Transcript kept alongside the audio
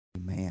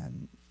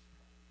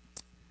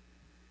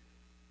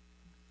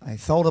I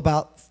thought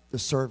about the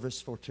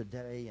service for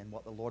today and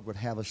what the Lord would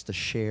have us to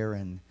share.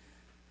 And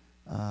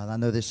I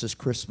know this is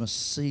Christmas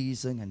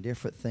season and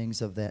different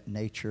things of that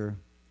nature.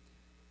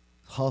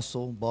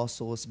 Hustle,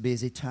 bustle, it's a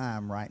busy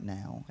time right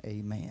now.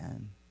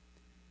 Amen.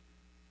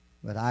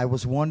 But I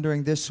was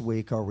wondering this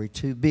week, are we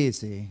too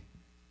busy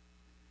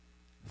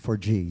for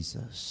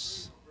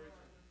Jesus?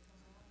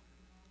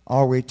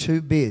 Are we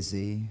too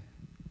busy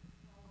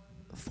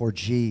for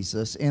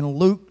Jesus? In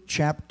Luke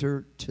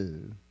chapter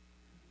 2.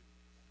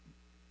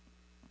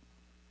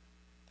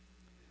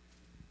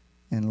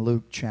 In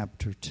Luke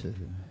chapter 2.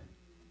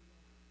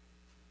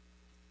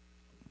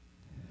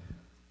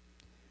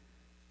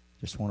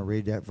 Just want to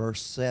read that verse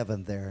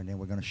 7 there, and then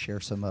we're going to share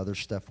some other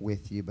stuff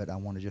with you, but I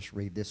want to just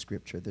read this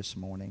scripture this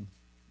morning.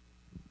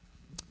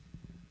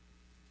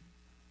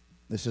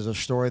 This is a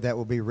story that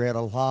will be read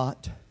a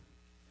lot,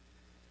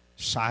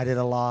 cited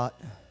a lot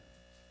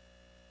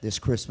this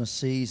Christmas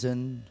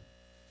season,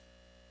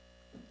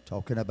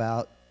 talking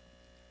about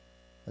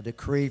a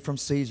decree from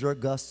Caesar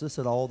Augustus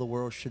that all the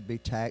world should be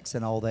taxed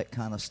and all that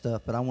kind of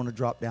stuff. But I want to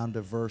drop down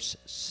to verse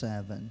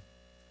 7.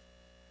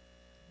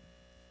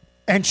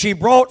 And she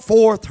brought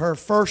forth her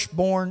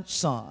firstborn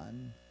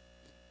son,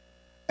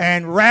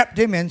 and wrapped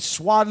him in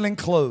swaddling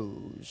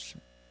clothes,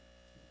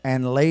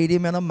 and laid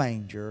him in a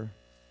manger,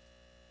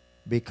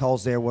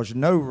 because there was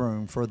no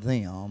room for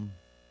them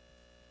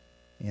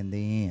in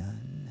the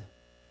inn.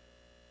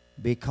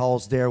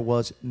 Because there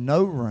was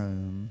no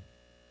room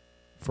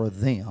for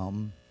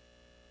them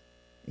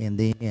in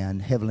the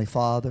end. Heavenly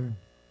Father,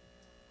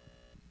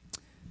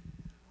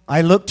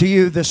 I look to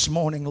you this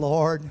morning,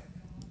 Lord,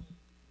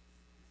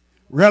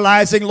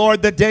 realizing,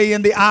 Lord, the day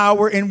and the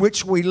hour in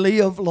which we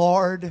live,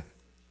 Lord,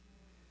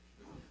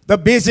 the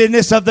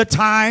busyness of the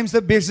times,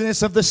 the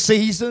busyness of the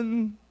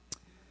season.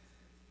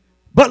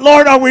 But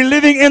Lord, are we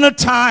living in a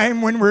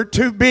time when we're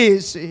too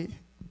busy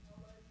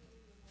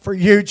for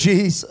you,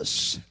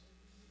 Jesus?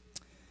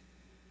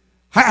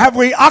 Have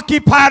we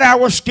occupied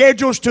our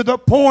schedules to the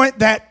point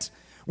that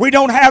we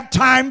don't have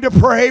time to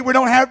pray? We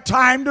don't have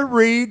time to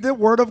read the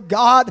Word of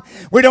God.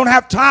 We don't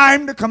have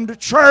time to come to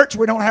church.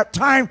 We don't have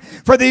time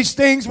for these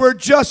things. We're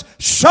just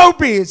so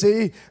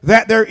busy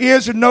that there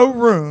is no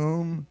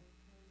room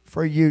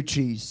for you,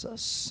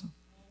 Jesus.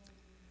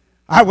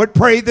 I would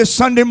pray this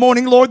Sunday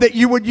morning, Lord, that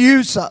you would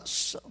use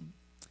us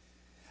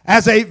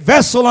as a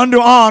vessel unto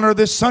honor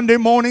this Sunday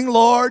morning,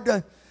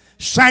 Lord.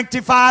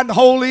 Sanctified and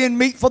holy and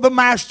meet for the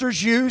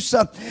Master's use.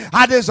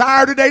 I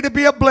desire today to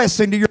be a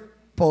blessing to your people.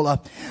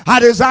 I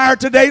desire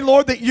today,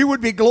 Lord, that you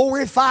would be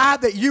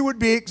glorified, that you would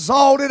be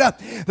exalted,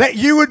 that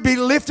you would be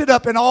lifted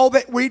up in all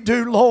that we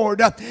do,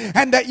 Lord,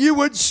 and that you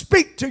would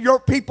speak to your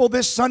people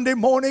this Sunday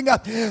morning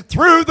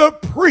through the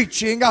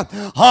preaching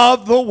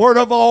of the Word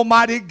of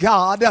Almighty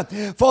God.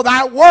 For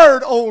thy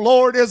Word, O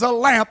Lord, is a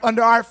lamp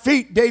under our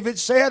feet, David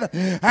said,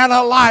 and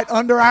a light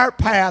under our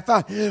path.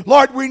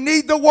 Lord, we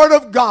need the Word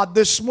of God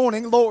this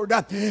morning, Lord.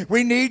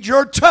 We need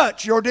your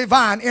touch, your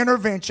divine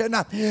intervention.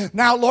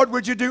 Now, Lord,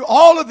 would you do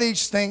all of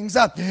these things?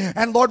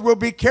 And Lord, we'll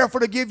be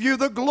careful to give you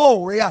the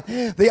glory,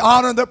 the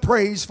honor, and the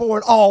praise for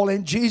it all.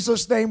 In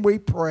Jesus' name we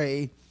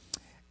pray.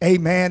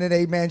 Amen and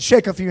amen.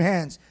 Shake a few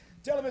hands.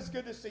 Tell them it's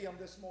good to see them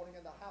this morning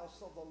in the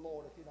house of the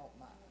Lord, if you don't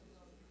mind.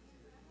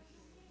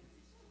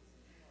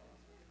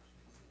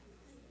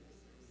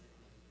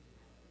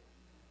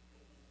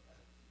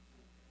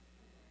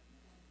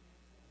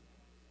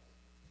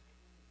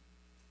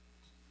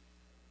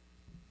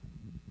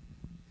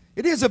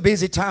 It is a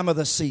busy time of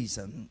the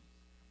season.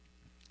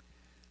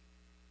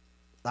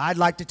 I'd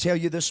like to tell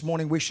you this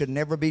morning, we should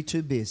never be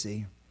too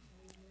busy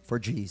for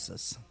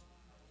Jesus.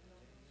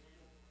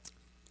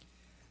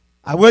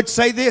 I would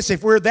say this,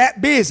 if we're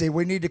that busy,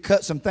 we need to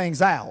cut some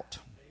things out.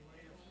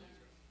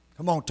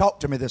 Come on, talk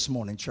to me this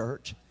morning,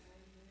 church.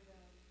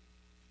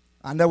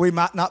 I know we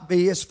might not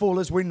be as full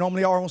as we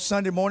normally are on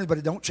Sunday morning, but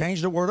it don't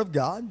change the Word of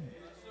God.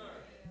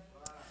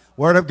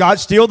 Word of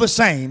God's still the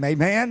same,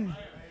 amen?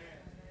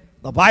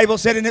 The Bible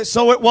said, and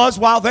so it was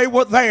while they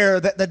were there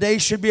that the day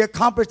should be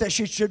accomplished, that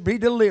she should be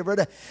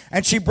delivered.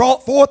 And she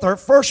brought forth her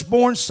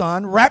firstborn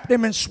son, wrapped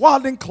him in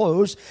swaddling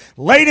clothes,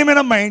 laid him in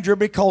a manger,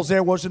 because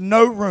there was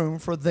no room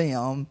for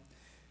them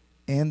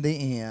in the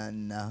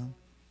inn.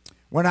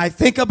 When I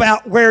think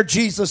about where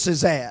Jesus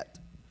is at,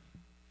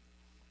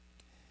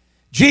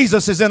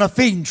 Jesus is in a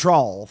feeding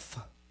trough.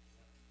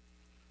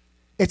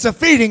 It's a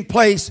feeding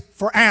place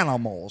for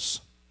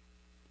animals.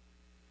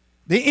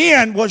 The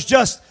inn was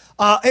just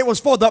it was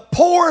for the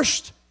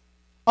poorest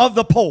of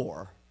the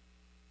poor.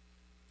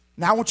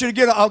 Now I want you to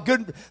get a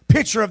good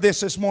picture of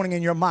this morning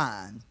in your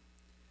mind.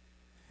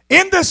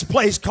 In this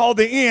place called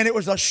the inn, it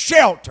was a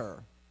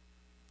shelter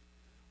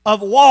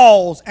of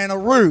walls and a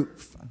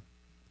roof.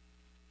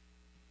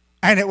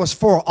 And it was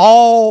for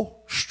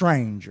all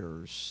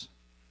strangers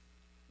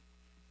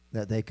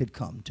that they could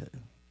come to.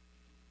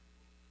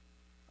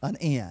 An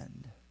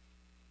inn.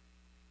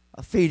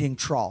 A feeding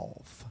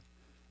trough.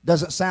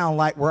 Doesn't sound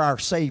like where our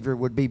Savior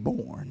would be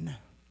born.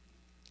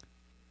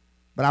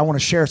 But I want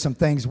to share some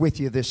things with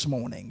you this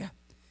morning.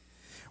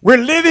 We're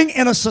living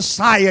in a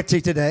society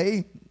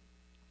today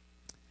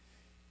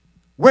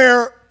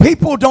where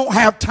people don't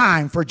have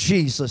time for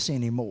Jesus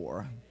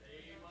anymore.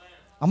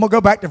 I'm going to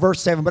go back to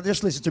verse 7, but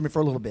just listen to me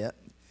for a little bit.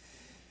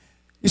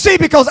 You see,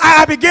 because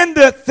I begin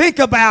to think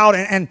about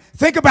and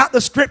think about the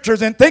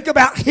scriptures and think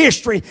about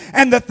history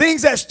and the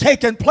things that's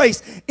taken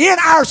place in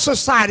our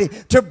society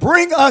to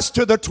bring us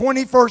to the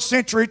 21st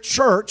century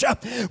church,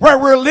 where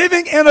we're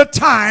living in a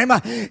time,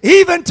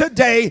 even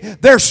today,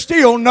 there's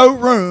still no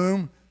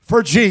room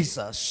for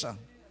Jesus.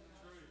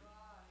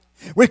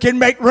 We can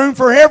make room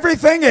for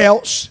everything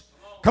else.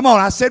 Come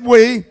on, I said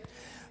we.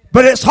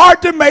 But it's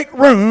hard to make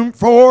room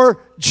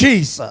for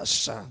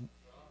Jesus.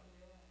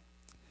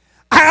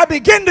 I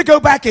begin to go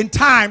back in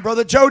time,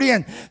 Brother Jody,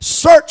 and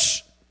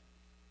search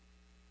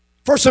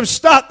for some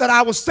stuff that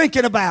I was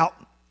thinking about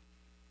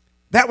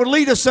that would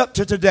lead us up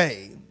to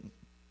today.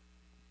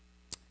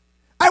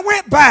 I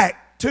went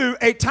back to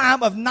a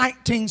time of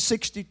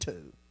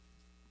 1962.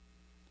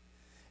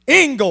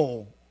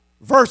 Engel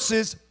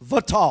versus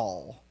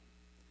Vital.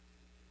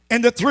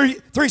 In the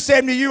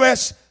 370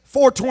 U.S.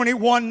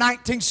 421,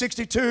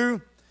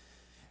 1962.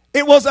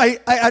 It was a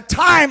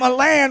time, a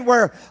land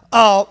where,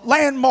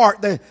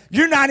 landmark, the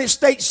United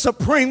States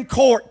Supreme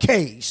Court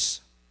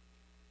case,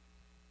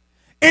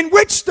 in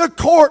which the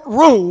court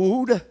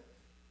ruled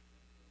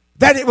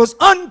that it was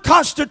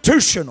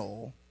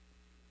unconstitutional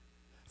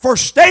for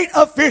state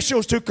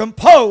officials to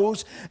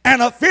compose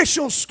an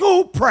official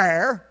school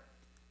prayer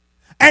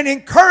and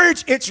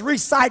encourage its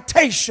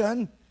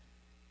recitation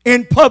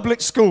in public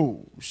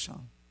schools.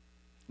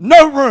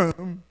 No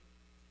room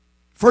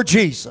for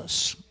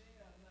Jesus.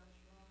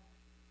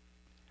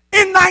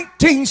 In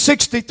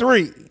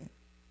 1963,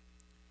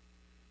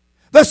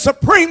 the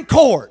Supreme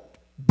Court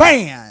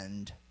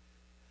banned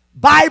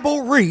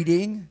Bible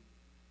reading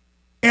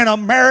in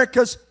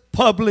America's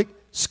public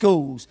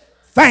schools,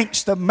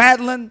 thanks to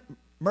Madalyn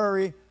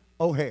Murray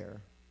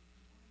O'Hair.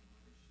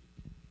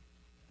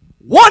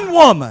 One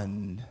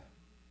woman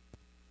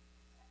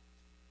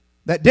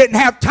that didn't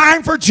have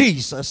time for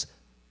Jesus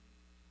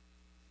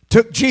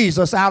took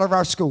Jesus out of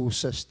our school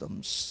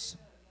systems.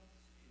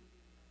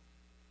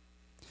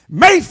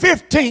 May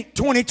 15,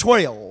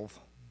 2012,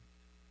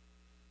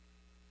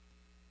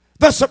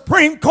 the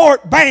Supreme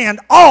Court banned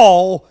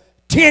all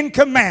 10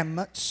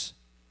 commandments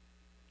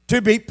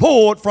to be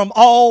pulled from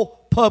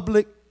all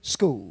public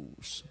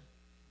schools.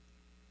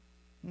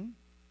 And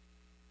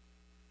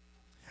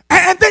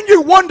then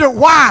you wonder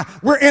why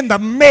we're in the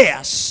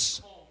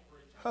mess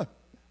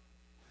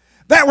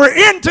that we're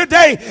in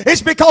today.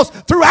 It's because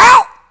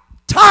throughout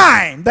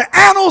time, the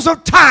annals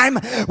of time,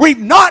 we've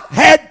not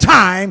had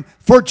time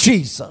for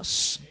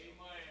Jesus.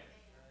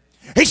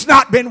 He's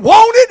not been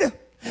wanted.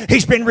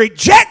 He's been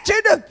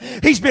rejected.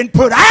 He's been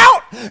put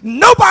out.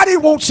 Nobody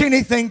wants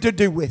anything to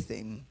do with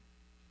him.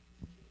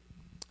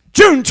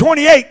 June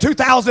 28,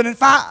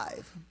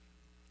 2005.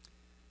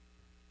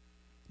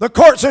 The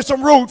court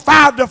system ruled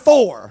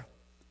 5-4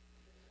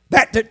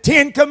 that the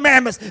 10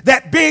 commandments,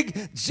 that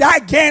big,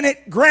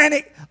 gigantic,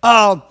 granite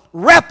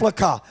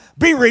replica,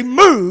 be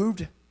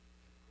removed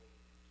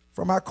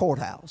from our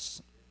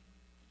courthouse.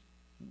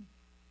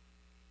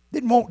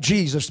 Didn't want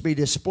Jesus to be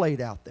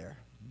displayed out there.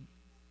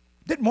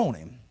 Didn't want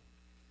him.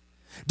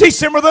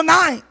 December the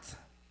 9th,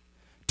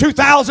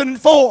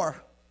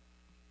 2004.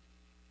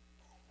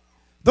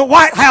 The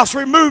White House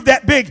removed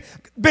that big,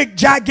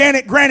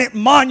 gigantic granite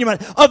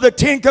monument of the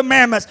 10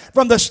 Commandments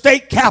from the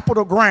state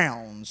capitol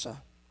grounds.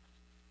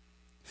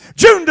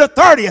 June the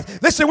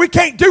 30th. Listen, we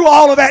can't do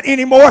all of that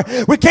anymore.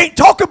 We can't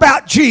talk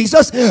about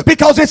Jesus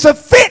because it's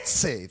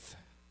offensive.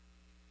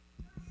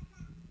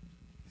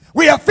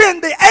 We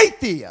offend the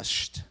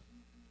atheist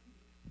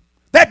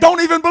that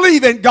don't even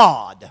believe in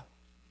God.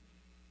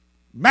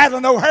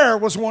 Madalyn O'Hair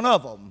was one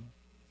of them.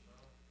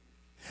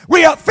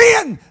 We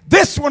offend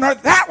this one or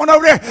that one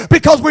over there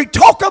because we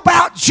talk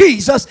about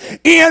Jesus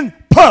in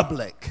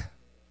public.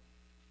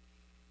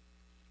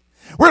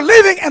 We're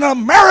living in an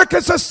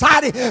American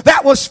society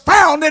that was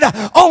founded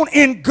on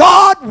 "In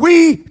God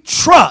We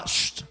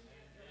Trust."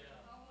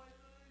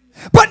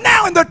 But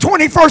now in the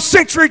 21st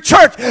century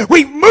church,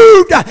 we've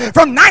moved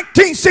from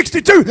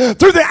 1962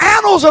 through the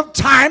annals of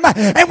time,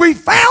 and we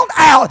found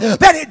out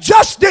that it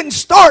just didn't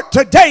start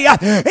today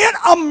in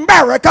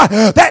America,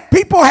 that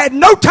people had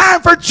no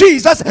time for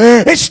Jesus.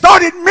 It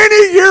started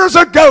many years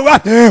ago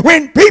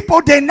when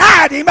people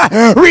denied him,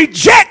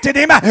 rejected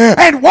him,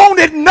 and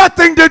wanted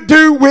nothing to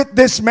do with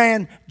this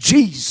man,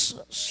 Jesus.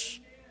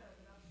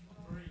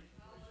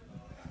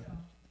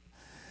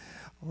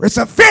 It's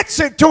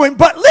offensive to him,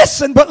 but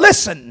listen.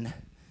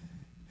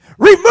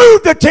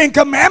 Remove the 10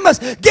 Commandments,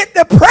 get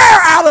the prayer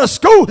out of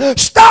school,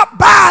 stop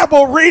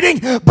Bible reading,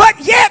 but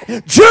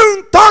yet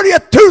June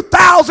 30th,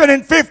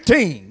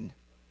 2015,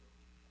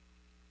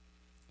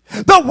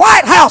 the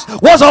White House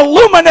was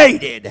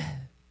illuminated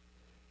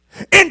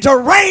into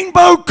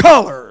rainbow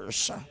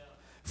colors.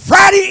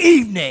 Friday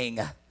evening,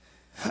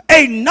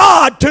 a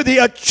nod to the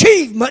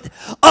achievement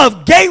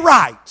of gay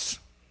rights.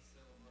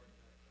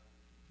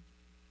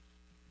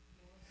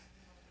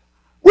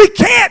 We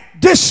can't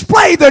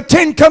display the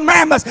 10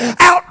 Commandments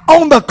out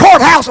on the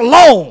courthouse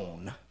lawn.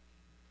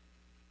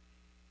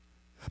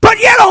 But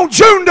yet on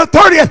June the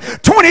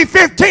 30th,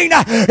 2015,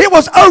 it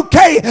was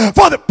okay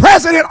for the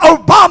President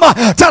Obama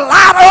to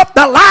light up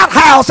the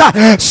lighthouse,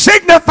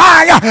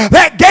 signifying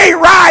that gay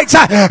rights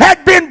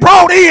had been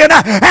brought in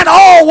and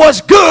all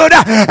was good,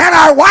 and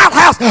our White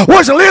House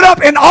was lit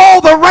up in all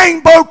the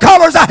rainbow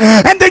colors.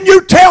 And then you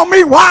tell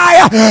me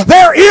why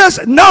there is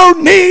no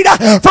need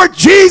for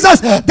Jesus.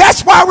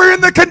 That's why we're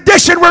in the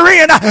condition we're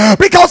in,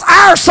 because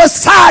our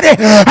society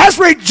has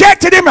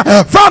rejected him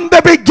from the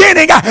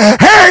beginning.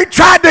 Herod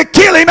tried to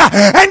kill him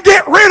and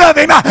get rid of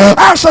him.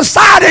 Our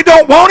society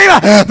don't want him.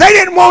 They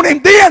didn't want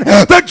him then.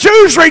 The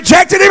Jews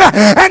rejected him,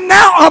 and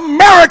now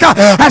America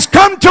has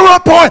come to a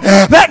point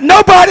that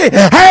nobody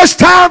has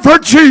time for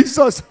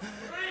Jesus.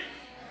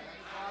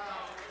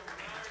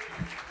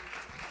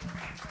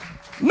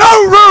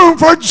 No room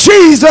for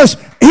Jesus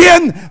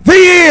in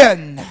the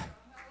end.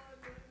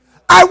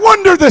 I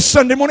wonder this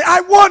Sunday morning,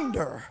 I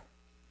wonder.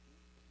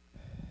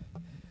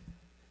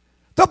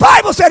 The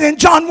Bible said in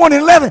John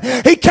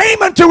 1:11, he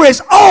came unto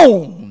his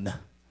own,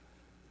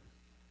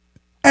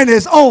 and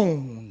his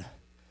own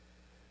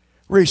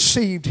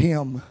received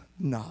him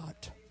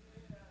not.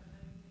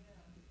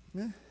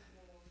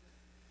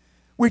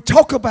 We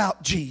talk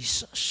about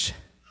Jesus.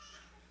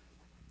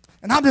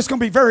 And I'm just going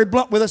to be very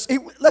blunt with us.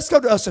 Let's go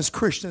to us as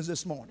Christians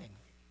this morning.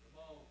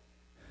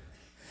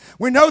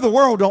 We know the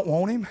world don't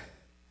want him.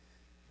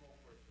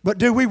 But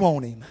do we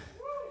want him?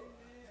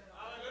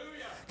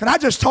 Can I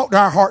just talk to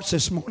our hearts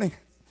this morning?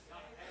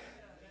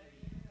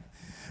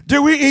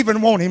 Do we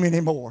even want him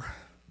anymore?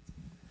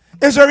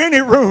 Is there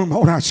any room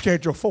on our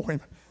schedule for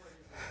him?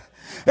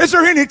 Is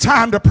there any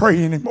time to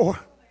pray anymore?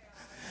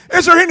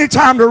 Is there any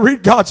time to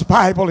read God's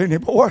Bible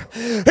anymore?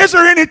 Is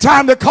there any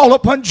time to call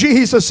upon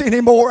Jesus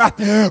anymore?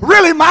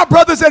 Really, my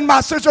brothers and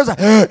my sisters,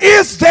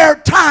 is there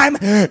time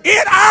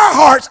in our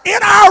hearts, in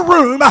our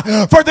room,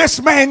 for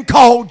this man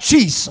called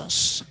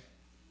Jesus?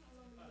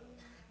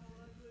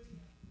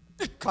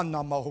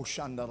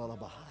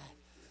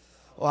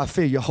 Oh, I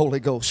feel you, Holy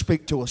Ghost.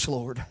 Speak to us,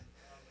 Lord.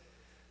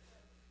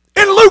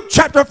 In Luke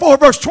chapter 4,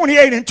 verse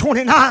 28 and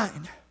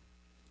 29.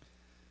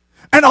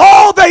 And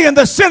all they in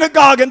the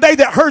synagogue and they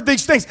that heard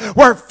these things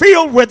were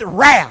filled with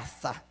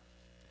wrath,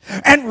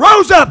 and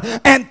rose up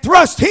and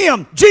thrust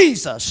him,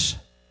 Jesus,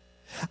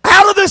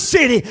 out of the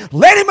city,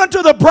 led him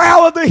unto the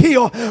brow of the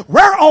hill,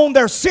 whereon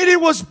their city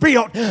was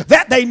built,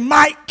 that they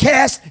might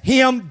cast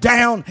him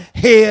down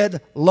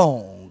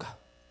headlong.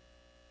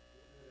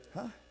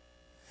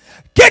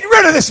 Get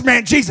rid of this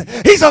man, Jesus.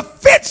 He's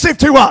offensive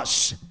to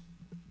us.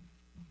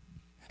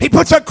 He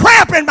puts a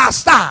cramp in my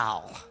style.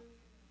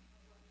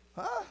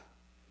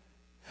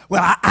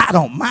 Well, I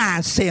don't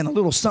mind saying a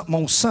little something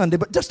on Sunday,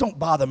 but just don't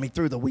bother me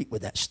through the week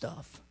with that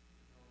stuff.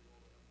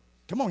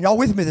 Come on, y'all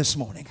with me this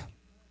morning?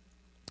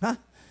 Huh?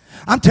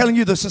 I'm telling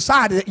you the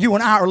society that you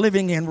and I are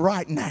living in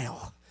right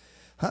now.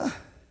 Huh?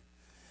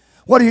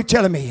 What are you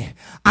telling me?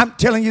 I'm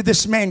telling you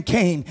this man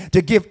came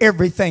to give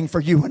everything for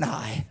you and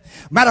I.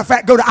 Matter of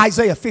fact, go to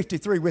Isaiah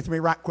 53 with me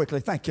right quickly.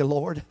 Thank you,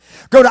 Lord.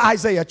 Go to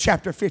Isaiah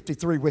chapter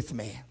 53 with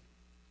me.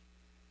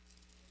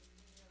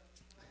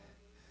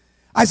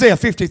 Isaiah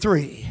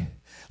 53.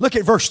 Look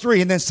at verse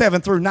 3 and then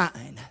 7 through 9.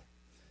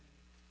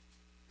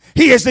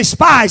 He is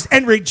despised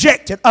and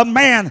rejected, a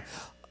man.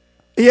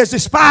 He is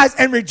despised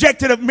and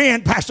rejected of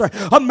men, Pastor,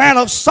 a man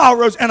of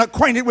sorrows and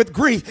acquainted with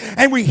grief,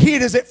 and we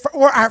hid as it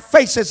for our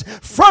faces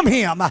from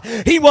him.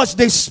 He was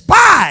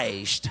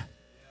despised,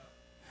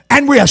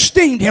 and we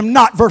esteemed him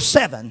not. Verse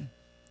 7.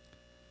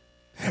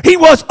 He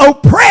was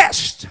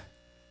oppressed,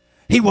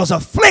 he was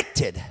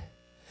afflicted,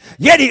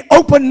 yet he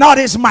opened not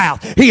his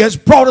mouth. He is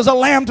brought as a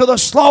lamb to the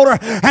slaughter,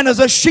 and as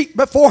a sheep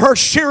before her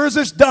shearers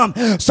is dumb,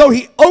 so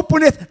he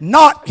openeth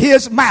not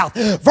his mouth.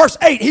 Verse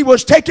 8, he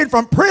was taken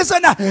from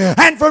prison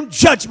and from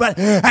judgment,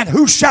 and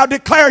who shall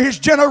declare his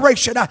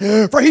generation?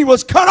 For he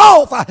was cut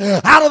off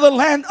out of the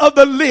land of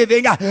the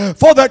living.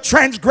 For the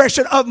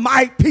transgression of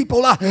my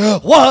people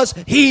was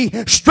he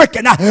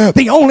stricken.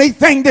 The only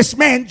thing this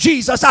man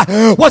Jesus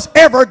was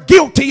ever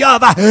guilty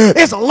of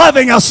is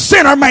loving a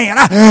sinner man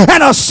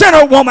and a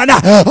sinner woman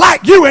like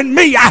you and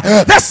me.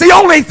 That's the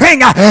only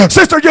thing,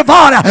 Sister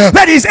Yvonne,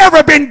 that he's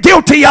ever been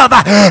guilty of.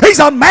 He's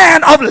a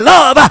man of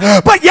love,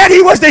 but yet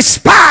he was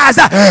despised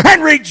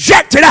and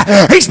rejected.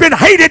 He's been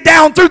hated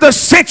down through the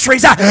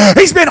centuries.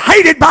 He's been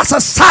hated by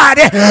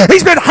society.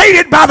 He's been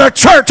hated by the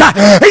church.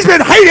 He's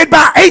been hated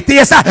by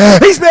atheists.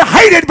 He's been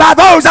hated by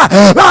those,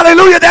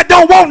 hallelujah, that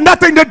don't want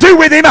nothing to do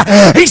with him.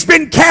 He's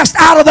been cast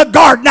out of the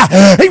garden.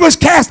 He was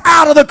cast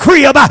out of the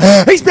crib.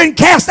 He's been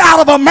cast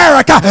out of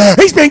America.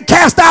 He's been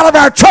cast out of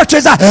our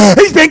churches.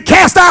 He's been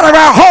cast out of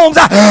our homes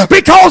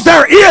because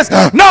there is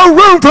no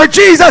room for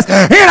Jesus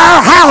in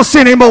our house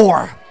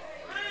anymore.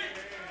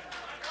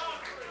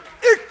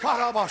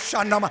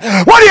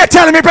 What are you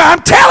telling me, brother?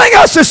 I'm telling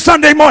us this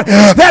Sunday morning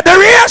that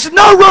there is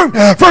no room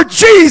for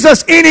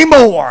Jesus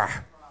anymore.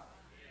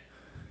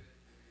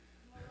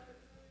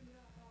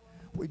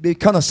 We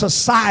become a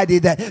society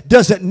that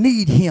doesn't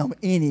need him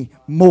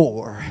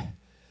anymore.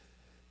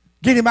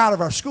 Get him out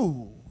of our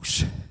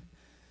schools.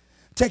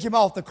 Take him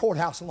off the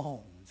courthouse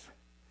lawns.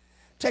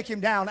 Take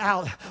him down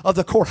out of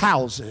the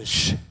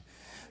courthouses.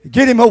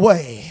 Get him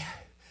away.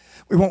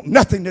 We want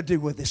nothing to do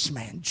with this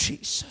man,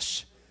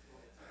 Jesus.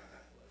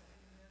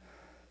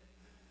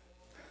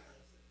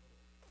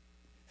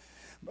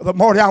 But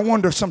Marty,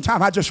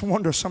 I just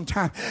wonder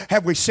sometimes,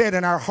 have we said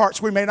in our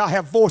hearts, we may not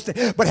have voiced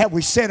it, but have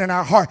we said in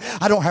our heart,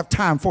 I don't have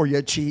time for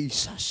you,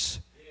 Jesus.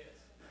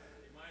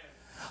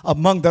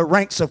 Among the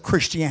ranks of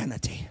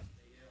Christianity.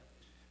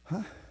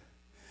 Huh?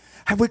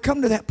 Have we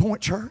come to that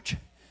point, church?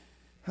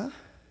 Huh?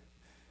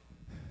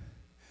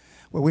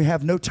 Where we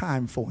have no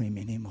time for him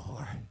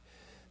anymore.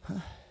 Huh?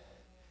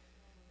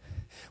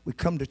 We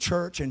come to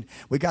church and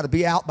we got to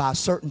be out by a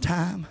certain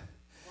time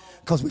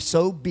because we're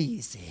so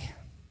busy.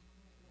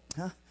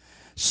 Huh?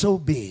 So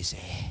busy.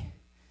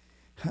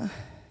 Huh? I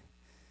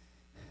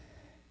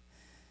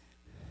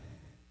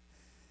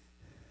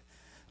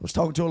was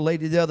talking to a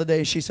lady the other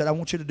day. She said, I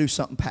want you to do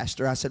something,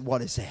 Pastor. I said,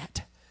 what is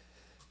that?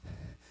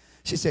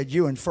 She said,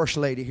 you and First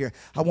Lady here,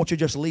 I want you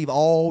to just leave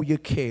all your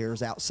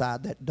cares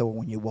outside that door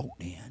when you walk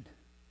in.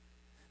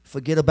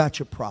 Forget about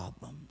your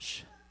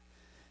problems.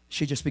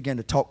 She just began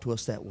to talk to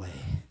us that way.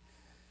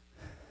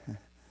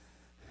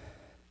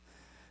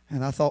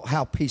 And I thought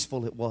how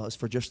peaceful it was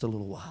for just a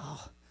little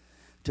while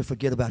to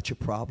forget about your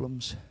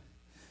problems.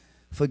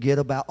 Forget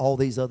about all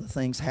these other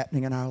things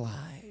happening in our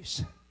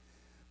lives.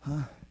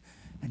 Huh?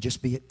 And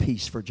just be at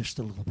peace for just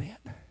a little bit.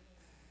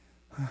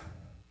 Huh?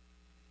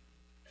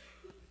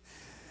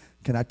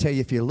 Can I tell you,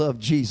 if you love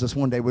Jesus,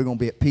 one day we're going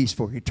to be at peace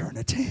for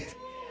eternity.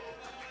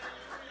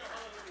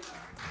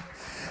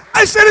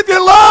 I said, if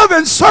you love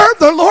and serve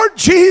the Lord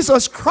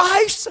Jesus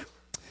Christ,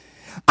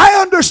 I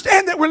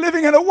understand that we're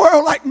living in a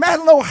world like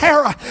Madeline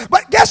O'Hara,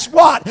 but guess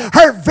what?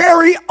 Her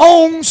very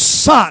own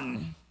son,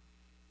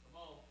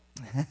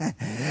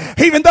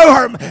 even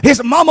though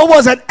his mama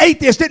was an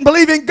atheist, didn't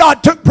believe in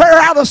God, took prayer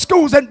out of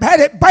schools and had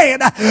it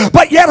banned,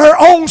 but yet her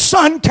own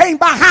son came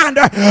behind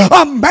her,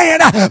 a man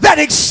that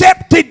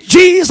accepted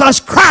Jesus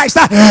Christ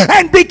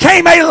and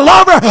became a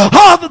lover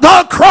of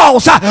the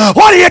cross.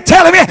 What are you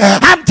telling me?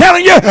 I'm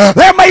telling you,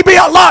 there may be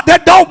a lot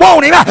that don't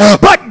want him,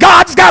 but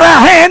God's got a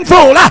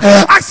handful.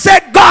 I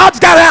said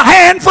God's got a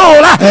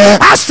handful.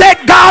 I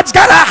said God's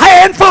got a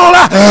handful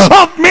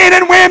of men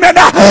and women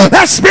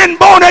that's been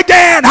born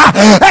again,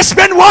 that's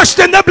been washed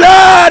in the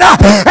blood,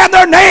 and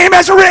their name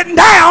is written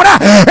down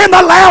in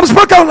the Lamb's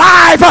Book of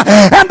Life,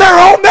 and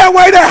they're on their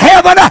way to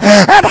heaven,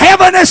 and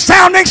heaven is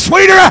sounding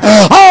sweeter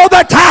all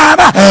the time.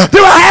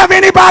 Do I have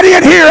anybody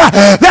in here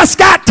that's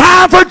got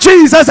time for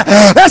Jesus,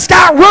 that's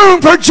got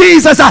room for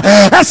Jesus,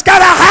 that's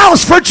got a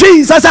house for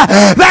Jesus,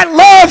 that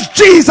loves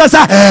Jesus,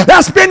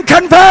 that's been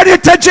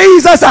converted to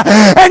Jesus,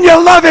 and you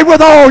love him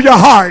with all your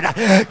heart?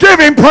 Give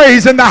him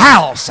praise in the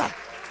house.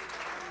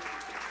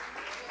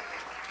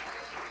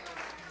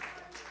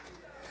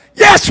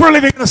 Yes, we're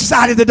living in a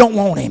society that don't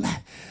want him,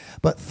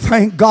 but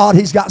thank God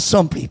he's got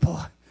some people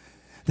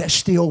that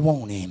still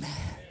want him.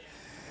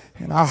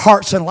 In our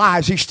hearts and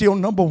lives, he's still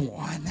number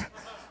one.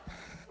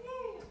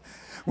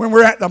 When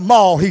we're at the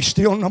mall, he's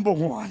still number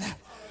one.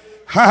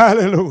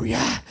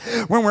 Hallelujah.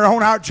 When we're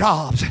on our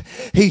jobs,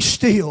 he's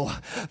still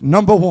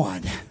number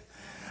one.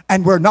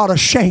 And we're not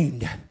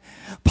ashamed.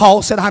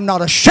 Paul said, I'm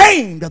not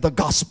ashamed of the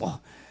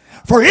gospel,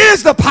 for it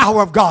is the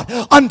power of God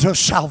unto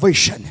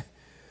salvation.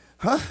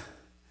 Huh?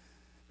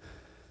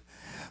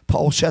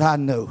 Paul said, I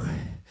know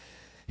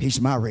he's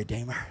my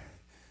Redeemer.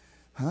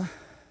 Huh?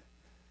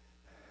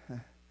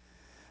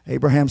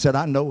 Abraham said,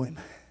 I know him.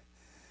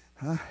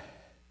 Huh?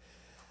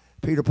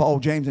 Peter, Paul,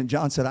 James, and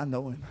John said, I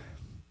know him.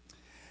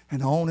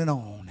 And on and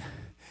on.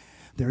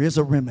 There is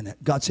a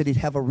remnant. God said he'd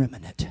have a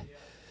remnant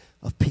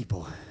of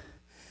people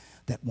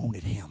that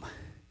wanted him.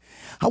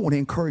 I want to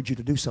encourage you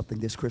to do something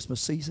this Christmas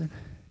season.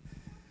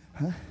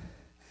 Huh?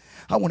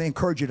 I want to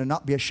encourage you to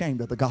not be ashamed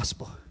of the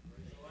gospel.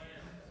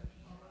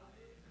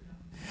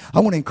 I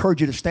want to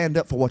encourage you to stand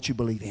up for what you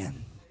believe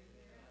in.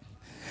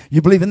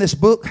 You believe in this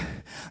book?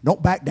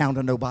 Don't back down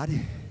to nobody.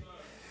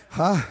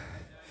 Huh?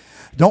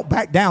 Don't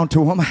back down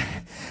to them.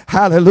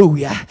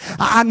 Hallelujah.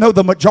 I know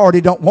the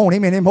majority don't want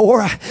him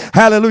anymore.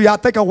 Hallelujah. I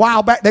think a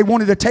while back they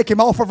wanted to take him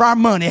off of our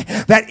money.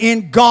 That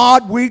in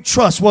God we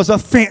trust was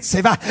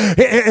offensive.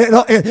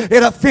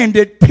 It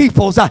offended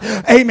people's,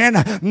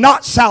 amen,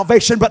 not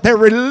salvation, but their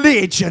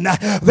religion,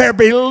 their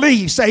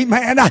beliefs,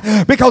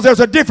 amen. Because there's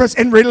a difference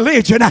in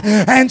religion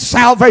and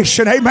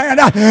salvation, amen.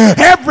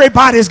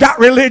 Everybody's got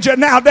religion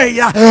nowadays.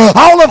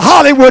 All of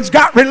Hollywood's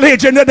got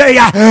religion today.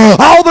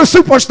 All the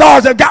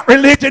superstars have got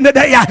religion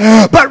today.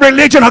 But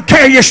religion will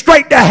carry you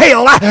straight to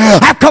hell.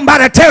 I've come by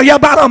to tell you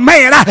about a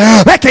man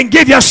that can can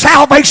give you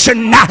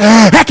salvation,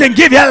 that can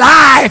give you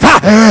life,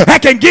 that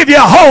can give you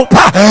hope,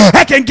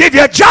 that can give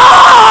you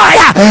joy.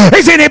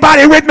 Is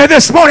anybody with me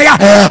this morning?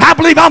 I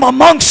believe I'm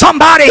among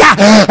somebody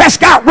that's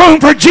got room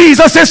for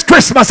Jesus this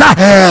Christmas.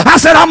 I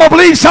said I'm going to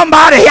believe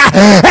somebody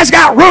that's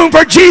got room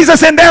for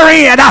Jesus in their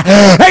end.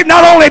 They've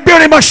not only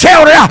built him a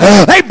shelter,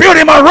 they built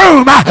him a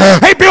room,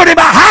 they built him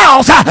a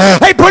house,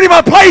 they put him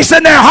a place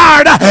in their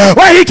heart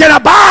where he can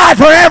abide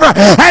forever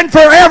and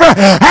forever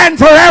and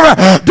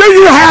forever. Do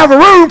you have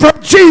room for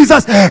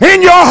Jesus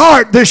in your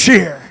heart this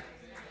year?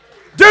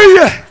 Do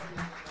you?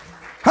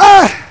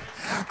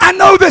 I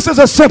know this is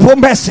a simple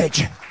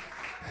message,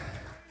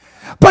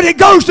 but it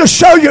goes to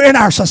show you in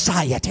our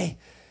society,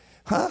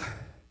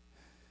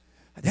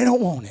 they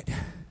don't want it.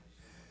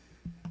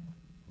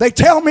 They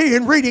tell me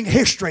in reading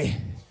history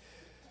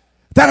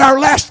that our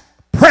last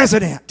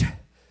president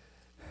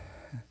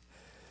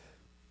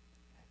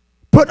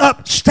put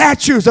up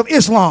statues of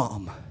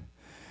Islam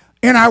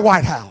in our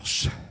White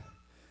House.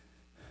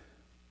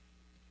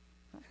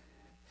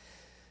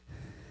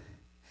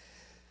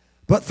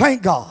 But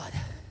thank God,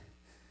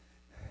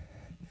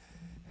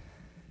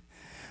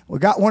 we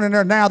got one in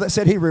there now that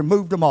said he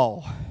removed them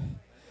all.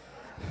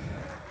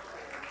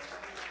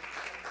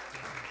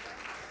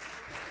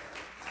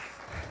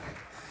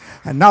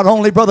 And not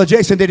only, Brother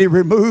Jason, did he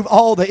remove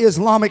all the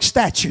Islamic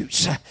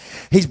statues,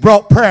 he's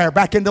brought prayer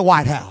back in the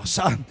White House.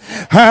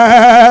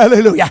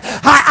 Hallelujah.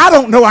 I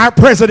don't know our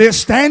president's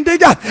standing.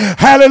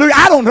 Hallelujah.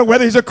 I don't know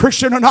whether he's a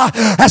Christian or not.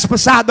 That's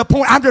beside the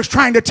point. I'm just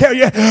trying to tell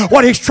you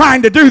what he's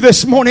trying to do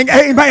this morning.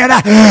 Amen.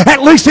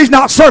 At least he's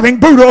not serving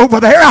Buddha over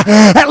there.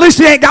 At least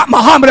he ain't got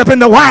Muhammad up in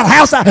the White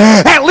House.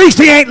 At least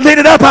he ain't lit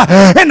it up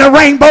in the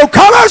rainbow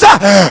colors.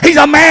 He's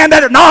a man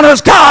that honors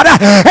God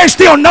and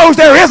still knows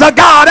there is a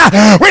God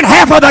when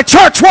half of the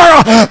church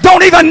world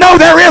don't even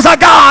know there is a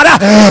God.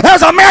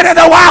 There's a man in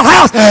the White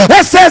House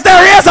that says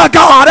there is a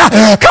God.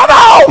 Come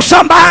on,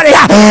 somebody.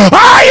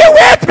 Are you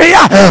with me?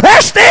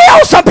 There's still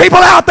some people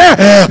out there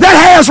that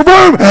has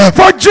room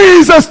for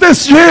Jesus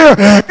this year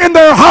in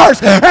their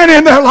hearts and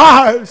in their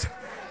lives.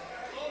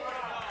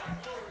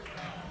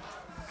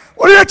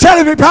 What are you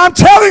telling me? I'm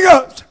telling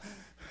us.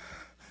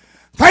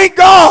 Thank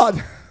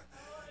God.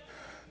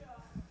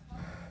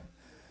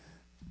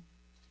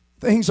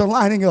 Things are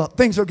lining up.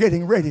 Things are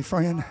getting ready,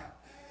 friend.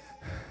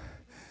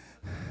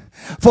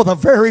 For the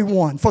very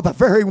one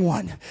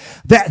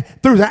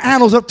that through the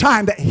annals of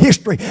time that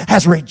history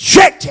has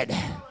rejected.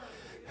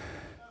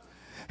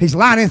 He's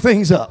lining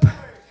things up.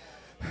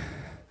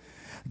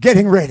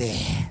 Getting ready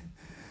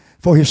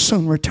for his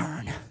soon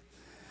return.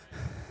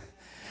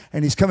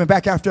 And he's coming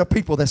back after a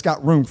people that's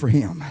got room for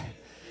him.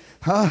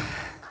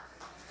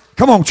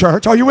 Come on,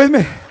 church. Are you with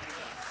me?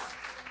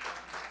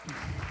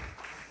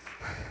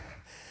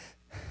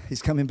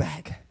 He's coming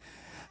back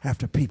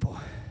after people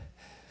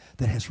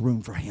that has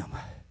room for him.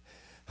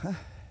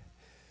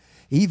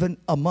 Even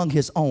among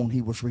his own,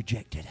 he was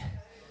rejected.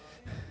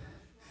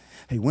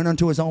 He went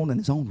unto his own, and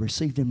his own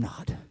received him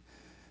not.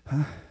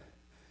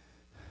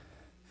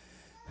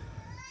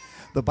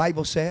 The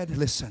Bible said,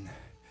 listen,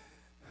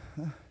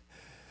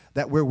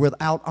 that we're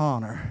without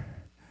honor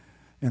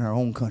in our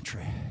own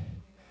country.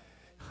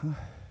 You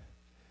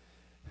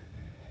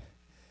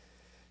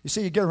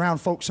see, you get around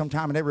folks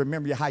sometime and they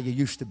remember you how you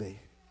used to be.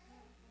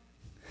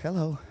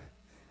 Hello.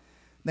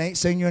 They ain't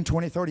seen you in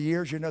 20, 30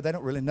 years. You know, they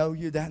don't really know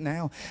you that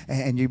now.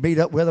 And you meet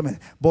up with them and,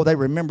 boy, they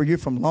remember you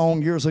from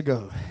long years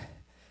ago.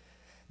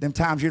 Them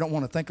times you don't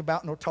want to think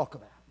about nor talk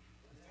about.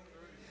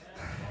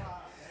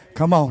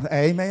 Come on.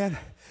 Amen.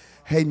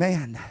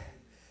 Amen.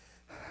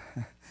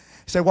 You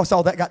say, what's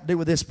all that got to do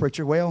with this,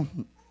 preacher? Well,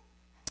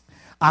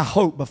 I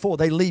hope before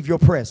they leave your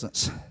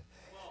presence,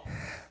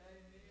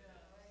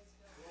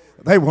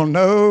 they will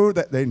know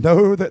that they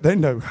know that they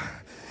know.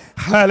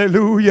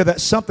 Hallelujah, that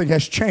something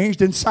has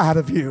changed inside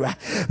of you.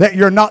 That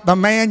you're not the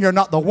man, you're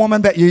not the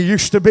woman that you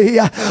used to be.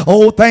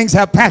 Old things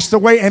have passed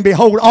away, and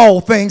behold, all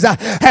things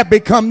have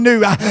become new.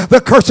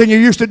 The cursing you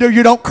used to do,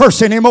 you don't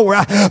curse anymore.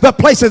 The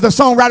places the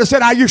songwriter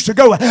said I used to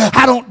go,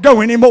 I don't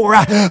go anymore.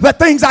 The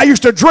things I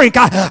used to drink,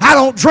 I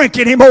don't drink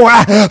anymore.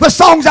 The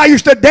songs I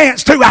used to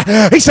dance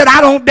to, he said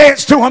I don't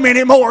dance to them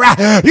anymore.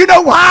 You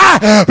know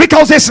why?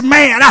 Because this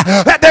man,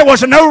 that there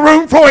was no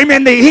room for him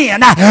in the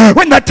inn.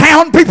 When the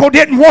town people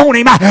didn't want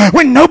him,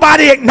 when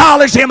nobody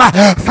acknowledged him.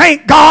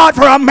 Thank God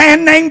for a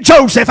man named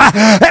Joseph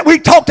that we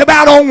talked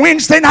about on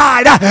Wednesday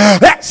night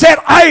that said,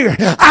 hey,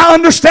 I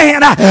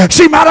understand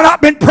she might have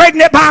not been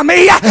pregnant by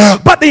me,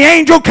 but the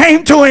angel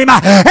came to him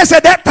and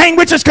said, that thing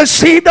which is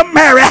conceived of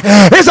Mary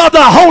is of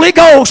the Holy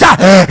Ghost.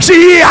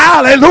 She,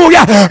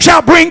 hallelujah,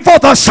 shall bring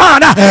forth a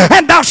son,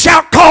 and thou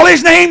shalt call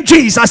his name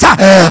Jesus.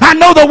 I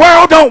know the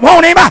world don't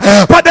want him,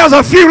 but there's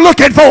a few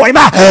looking for him.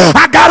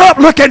 I got up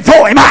looking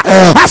for him.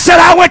 I said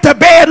I went to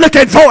bed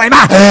looking for him.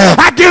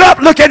 I get up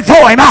looking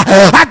for him.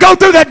 I go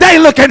through the day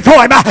looking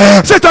for him.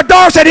 Sister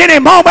Doris, at any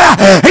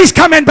moment he's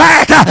coming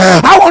back.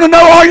 I want to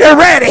know, are you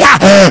ready?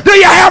 Do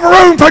you have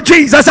room for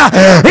Jesus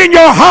in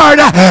your heart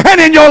and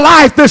in your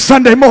life this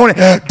Sunday morning?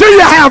 Do you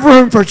have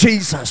room for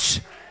Jesus?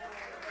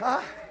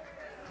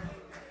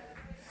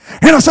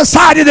 in a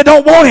society that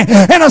don't want him,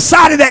 in a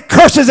society that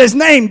curses his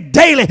name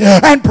daily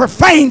and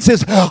profanes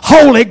his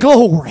holy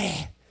glory.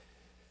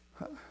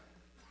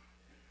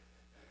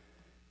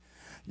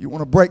 You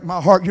want to break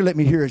my heart, you let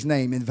me hear his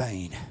name in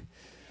vain.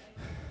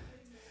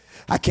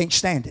 I can't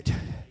stand it.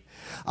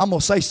 I'm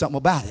going to say something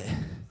about it.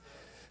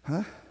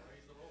 Huh?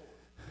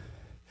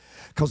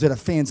 Because it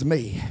offends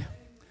me.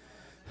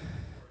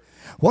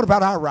 What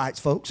about our rights,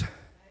 folks?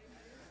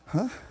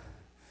 Huh?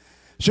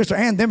 Sister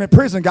Ann, them in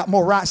prison got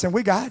more rights than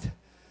we got.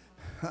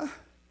 Huh?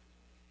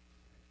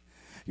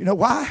 You know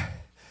why?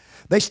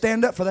 They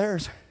stand up for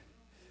theirs.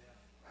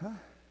 Huh?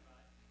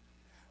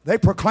 They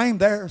proclaim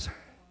theirs.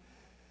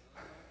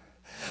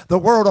 The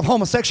world of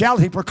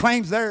homosexuality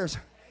proclaims theirs.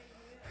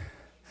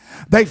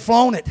 They've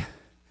flown it.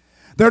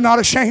 They're not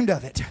ashamed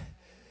of it.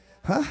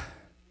 Huh?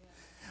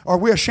 Are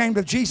we ashamed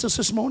of Jesus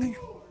this morning?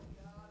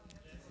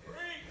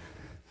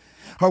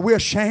 Are we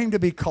ashamed to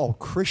be called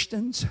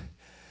Christians?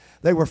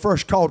 They were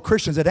first called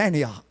Christians at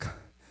Antioch.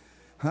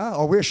 Huh?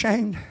 Are we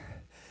ashamed?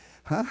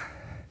 Huh?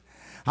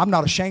 I'm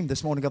not ashamed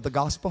this morning of the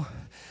gospel.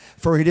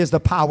 For it is the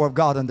power of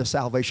God unto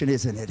salvation,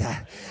 isn't it?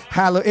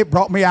 Hallelujah. It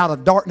brought me out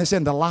of darkness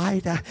into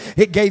light.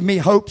 It gave me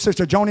hope,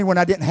 Sister Joni, when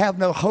I didn't have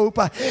no hope.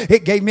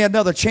 It gave me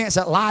another chance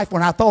at life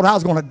when I thought I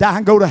was going to die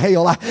and go to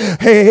hell.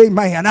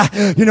 Amen.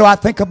 You know, I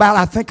think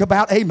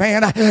about,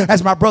 amen,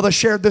 as my brother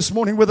shared this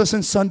morning with us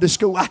in Sunday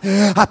school.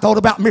 I thought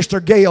about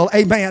Mr. Gale,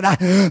 amen.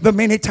 The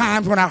many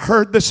times when I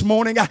heard this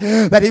morning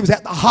that he was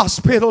at the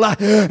hospital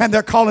and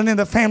they're calling in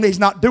the family, he's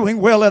not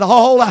doing well at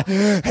all.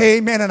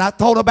 Amen. And I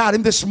thought about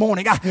him this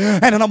morning,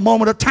 and in a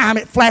moment of time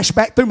it flashed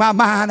back through my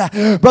mind,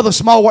 Brother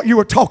Small, what you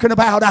were talking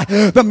about,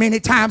 the many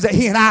times that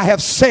he and I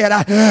have sat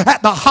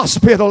at the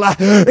hospital,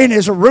 in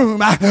his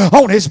room,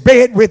 on his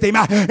bed with him,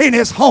 in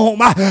his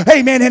home,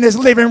 amen, in his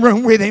living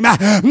room with him,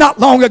 not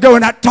long ago,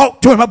 and I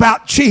talked to him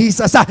about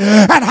Jesus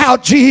and how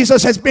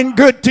Jesus has been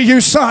good to you,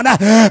 son,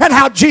 and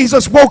how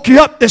Jesus woke you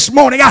up this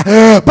morning,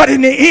 but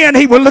in the end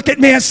he would look at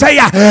me and say,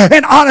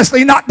 and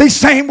honestly, not these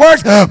same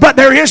words, but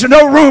there is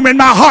no room in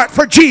my heart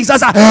for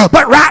Jesus,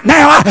 but right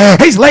now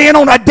he's laying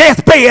on a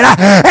deathbed,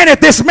 and if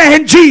this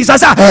man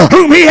Jesus,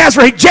 whom he has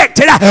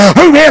rejected,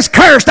 whom he has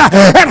cursed,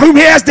 and whom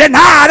he has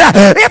denied,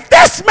 if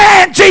this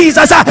man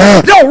Jesus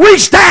don't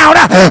reach down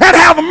and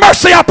have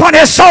mercy upon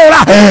his soul,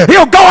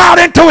 he'll go out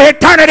into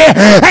eternity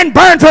and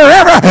burn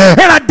forever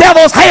in a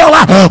devil's hell.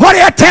 What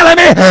are you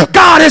telling me?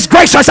 God is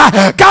gracious,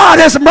 God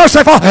is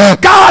merciful,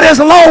 God is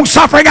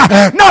long-suffering,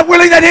 not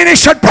willing that any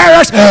should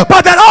perish,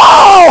 but that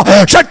all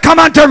should come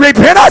unto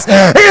repentance.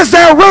 Is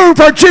there room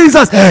for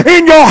Jesus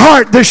in your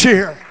heart this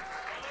year?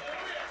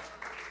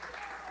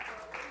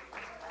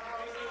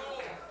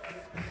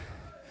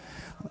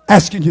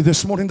 Asking you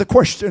this morning the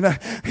question,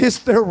 is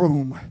there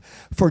room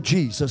for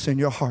Jesus in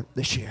your heart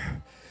this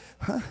year?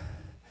 Huh?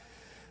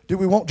 Do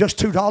we want just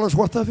 $2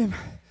 worth of him?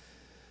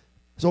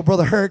 As old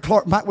brother Harry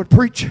Clark Mike would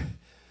preach.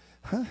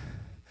 Huh?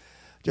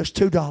 Just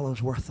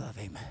 $2 worth of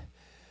him.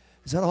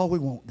 Is that all we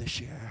want this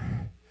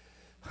year?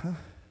 Huh?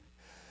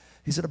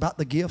 Is it about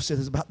the gifts?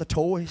 Is it about the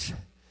toys?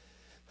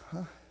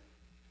 Huh?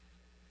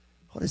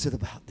 What is it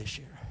about this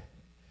year?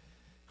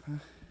 Huh?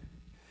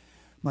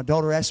 My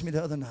daughter asked me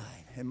the other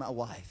night, and my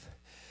wife,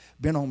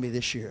 been on me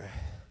this year.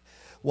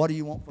 What do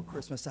you want for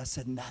Christmas? I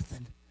said,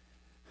 nothing.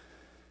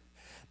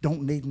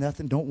 Don't need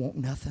nothing. Don't want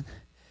nothing.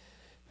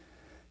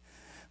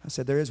 I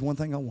said, there is one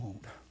thing I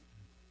want.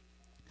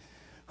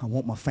 I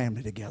want my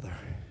family together.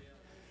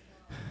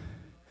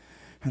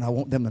 And I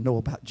want them to know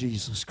about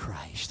Jesus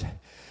Christ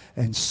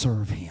and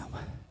serve him.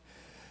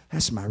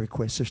 That's my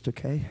request, Sister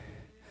Kay.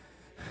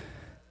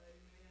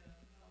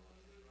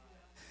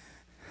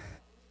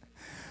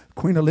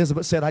 Queen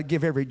Elizabeth said, I'd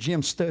give every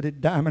gem-studded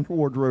diamond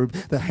wardrobe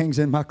that hangs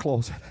in my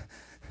closet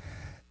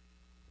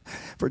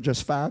for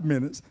just 5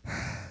 minutes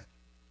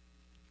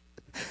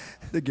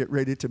to get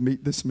ready to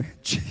meet this man,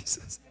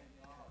 Jesus.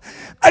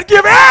 I'd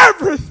give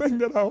everything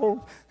that I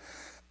own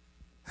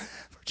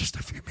for just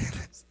a few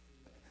minutes.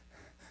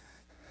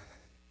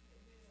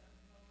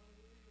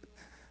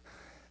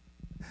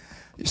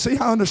 You see,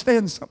 I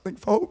understand something,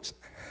 folks.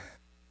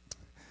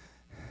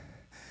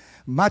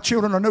 My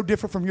children are no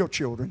different from your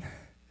children.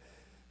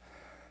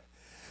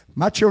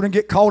 My children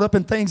get caught up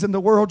in things in the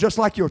world just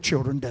like your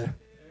children do.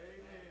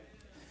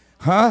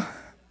 Huh?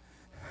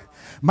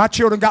 My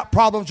children got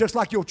problems just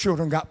like your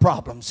children got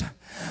problems.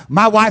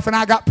 My wife and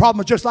I got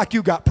problems just like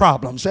you got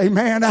problems.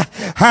 Amen.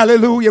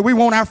 Hallelujah. We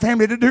want our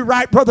family to do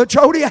right, Brother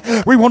Jody.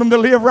 We want them to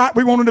live right.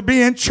 We want them to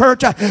be in church.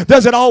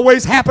 Does it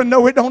always happen?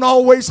 No, it don't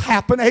always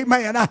happen.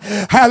 Amen.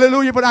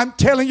 Hallelujah. But I'm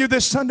telling you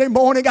this Sunday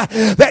morning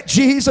that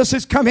Jesus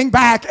is coming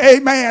back.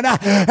 Amen.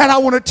 And I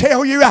want to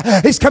tell you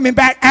he's coming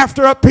back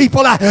after a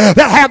people that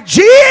have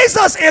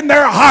Jesus in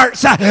their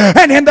hearts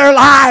and in their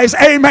lives.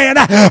 Amen.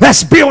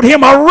 Let's build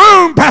him a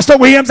room, Pastor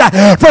Williams,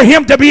 for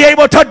him to be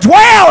able to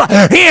dwell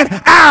in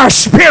our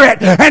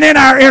spirit and in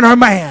our inner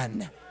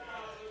man.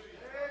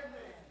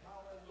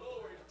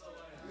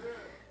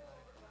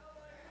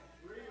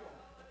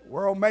 The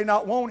world may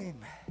not want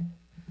him,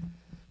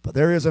 but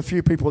there is a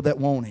few people that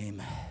want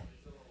him.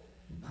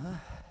 Huh?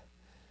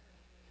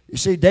 You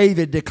see,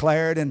 David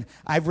declared, and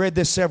I've read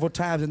this several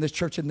times in this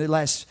church in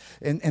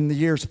the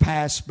years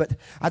past, but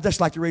I'd just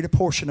like to read a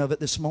portion of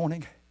it this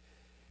morning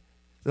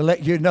to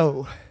let you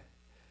know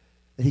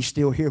that he's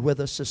still here with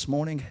us this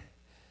morning.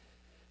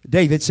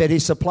 David said he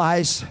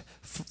supplies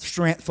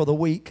strength for the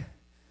weak.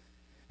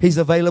 He's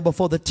available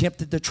for the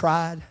tempted, the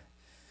tried.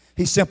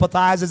 He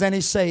sympathizes and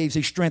he saves.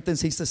 He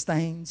strengthens, he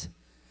sustains.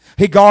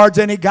 He guards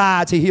and he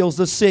guides. He heals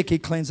the sick. He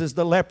cleanses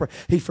the leper.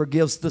 He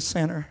forgives the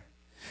sinner.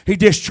 He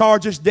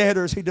discharges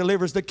debtors. He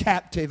delivers the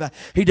captive.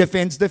 He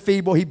defends the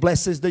feeble. He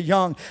blesses the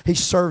young. He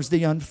serves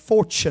the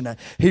unfortunate.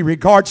 He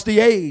regards the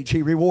aged.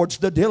 He rewards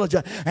the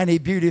diligent. And he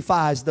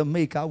beautifies the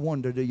meek. I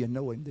wonder, do you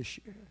know him this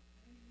year?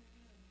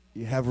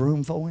 You have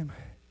room for him?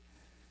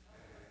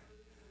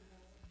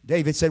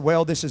 David said,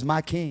 well, this is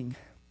my king.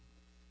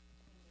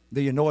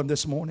 Do you know him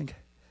this morning?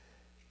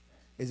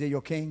 Is he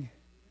your king?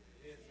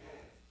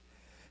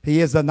 He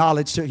is the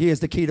knowledge. He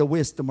is the key to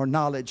wisdom or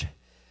knowledge.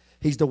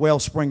 He's the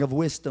wellspring of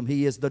wisdom.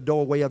 He is the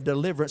doorway of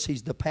deliverance.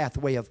 He's the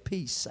pathway of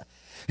peace.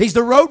 He's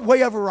the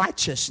roadway of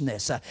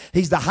righteousness.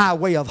 He's the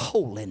highway of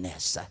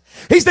holiness.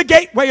 He's the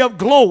gateway of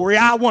glory.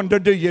 I wonder,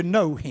 do you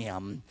know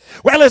him?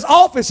 Well, his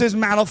office is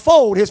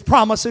manifold. His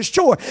promise is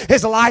sure.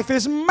 His life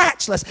is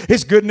matchless.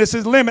 His goodness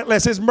is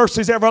limitless. His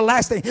mercy is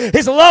everlasting.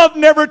 His love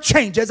never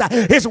changes.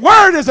 His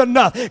word is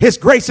enough. His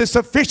grace is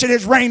sufficient.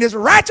 His reign is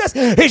righteous.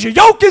 His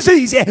yoke is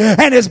easy.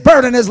 And his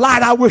burden is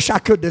light. I wish I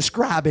could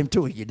describe him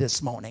to you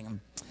this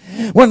morning.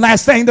 One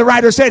last thing, the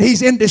writer said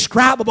he's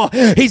indescribable,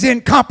 he's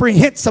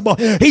incomprehensible,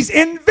 he's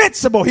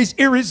invincible, he's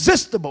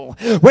irresistible.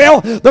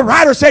 Well, the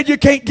writer said you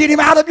can't get him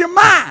out of your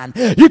mind,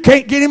 you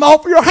can't get him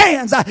off your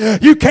hands,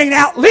 you can't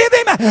outlive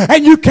him,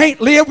 and you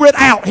can't live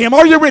without him.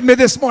 Are you with me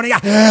this morning?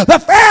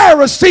 The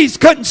Pharisees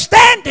couldn't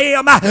stand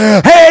him,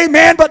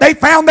 amen, but they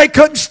found they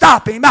couldn't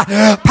stop him.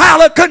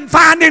 Pilate couldn't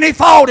find any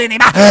fault in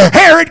him.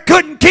 Herod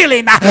couldn't kill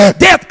him.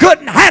 Death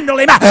couldn't handle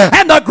him,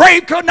 and the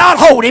grave could not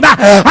hold him.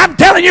 I'm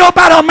telling you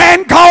about a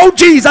man called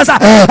Jesus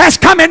that's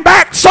coming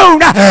back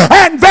soon,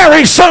 and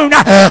very soon.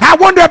 I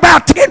wonder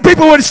about 10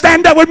 people would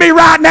stand up with me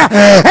right now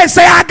and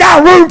say, I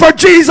got room for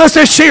Jesus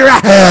this year.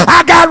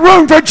 I got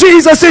room for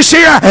Jesus this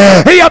year.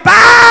 He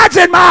abides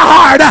in my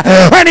heart,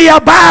 and he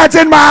abides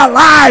in my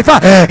life.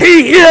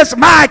 He is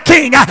my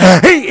king.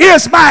 He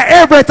is my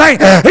everything.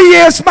 He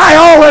is my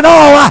all in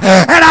all,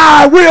 and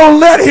I will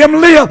let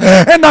him live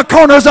in the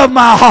corners of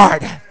my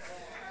heart.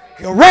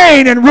 He'll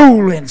reign and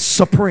rule and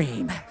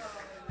supreme.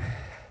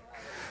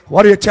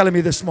 What are you telling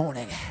me this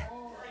morning?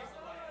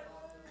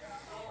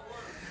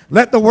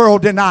 Let the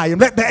world deny him.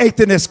 Let the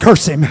atheist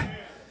curse him.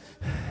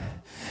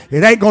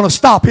 It ain't going to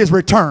stop his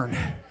return.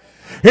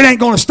 It ain't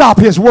going to stop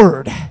his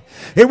word.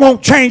 It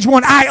won't change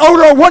one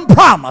iota or one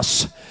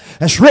promise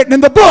that's written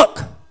in the book.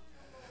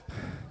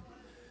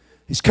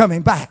 He's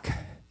coming back.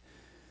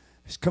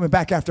 He's coming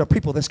back after a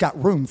people that's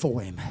got room for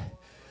him.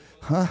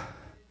 Huh?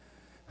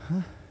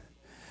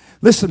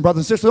 Listen, brothers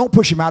and sisters, don't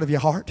push him out of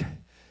your heart.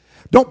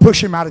 Don't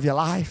push him out of your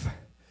life.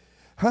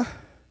 Huh?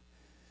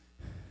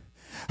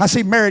 I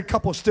see married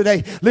couples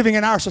today living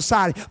in our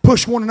society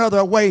push one another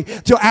away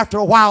till after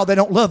a while they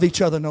don't love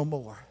each other no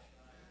more.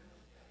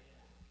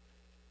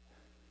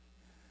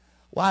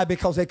 Why?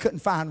 Because they couldn't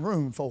find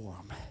room for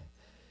them.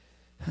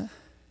 Huh?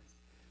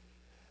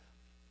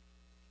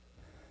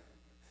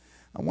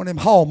 I'm one of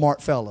them Hallmark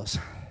fellas.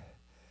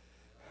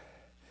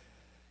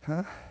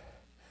 Huh?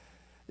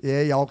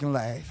 Yeah, y'all can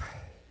laugh.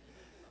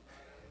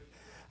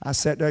 I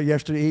sat there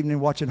yesterday evening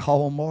watching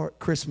Hallmark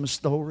Christmas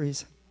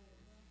stories.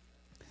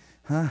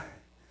 Huh?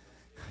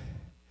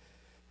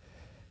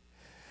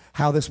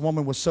 How this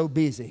woman was so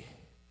busy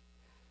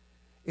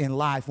in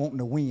life wanting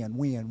to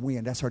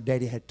win. That's her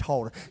daddy had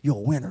taught her. You're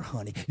a winner,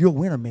 honey. You're a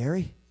winner,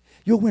 Mary.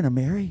 You're a winner,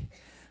 Mary.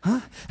 Huh?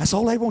 That's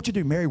all they want you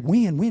to do, Mary.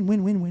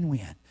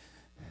 Win.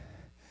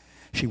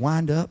 She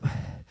wind up,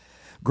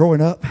 growing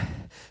up.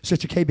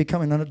 Sister Kay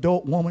becoming an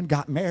adult woman,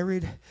 got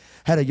married,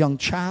 had a young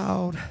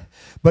child.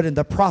 But in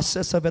the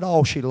process of it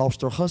all, she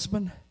lost her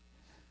husband.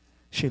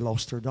 She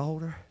lost her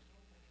daughter.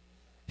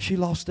 She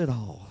lost it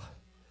all.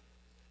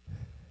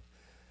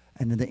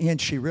 And in the end,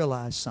 she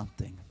realized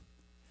something.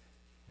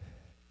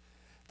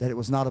 That it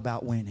was not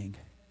about winning.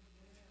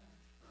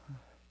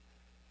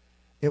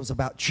 It was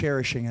about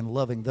cherishing and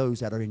loving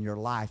those that are in your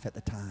life at the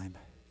time.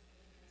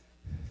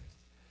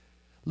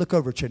 Look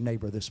over at your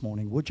neighbor this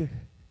morning, would you?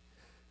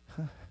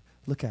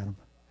 Look at them.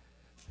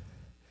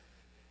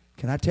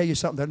 Can I tell you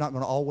something? They're not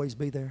going to always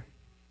be there.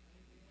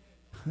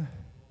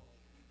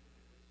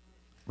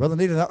 Brother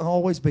Nita, they're not going to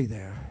always be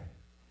there.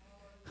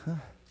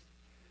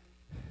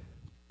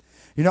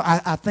 You know,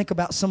 I think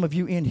about some of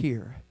you in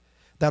here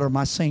that are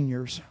my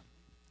seniors,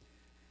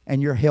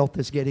 and your health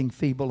is getting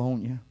feeble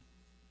on you.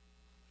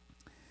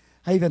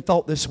 I even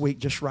thought this week,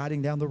 just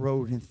riding down the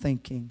road and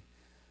thinking,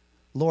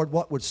 Lord,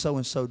 what would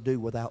so-and-so do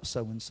without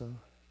so-and-so?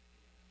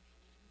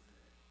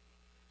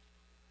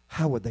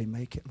 How would they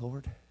make it,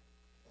 Lord?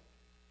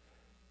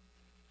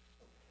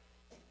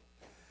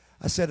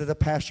 I sat at a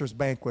pastor's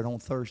banquet on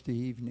Thursday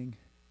evening.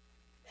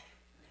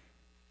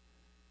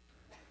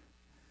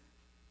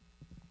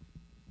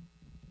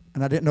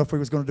 And I didn't know if we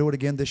was going to do it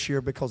again this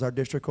year because our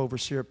district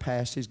overseer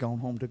passed. He's gone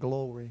home to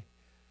glory.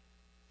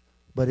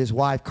 But his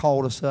wife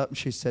called us up and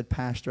she said,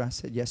 Pastor, I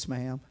said, yes,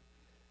 ma'am.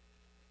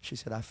 She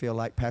said, I feel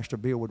like Pastor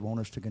Bill would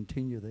want us to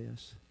continue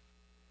this.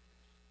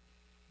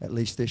 At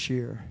least this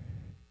year.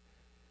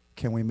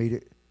 Can we meet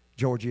at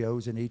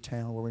Giorgio's in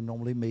E-Town where we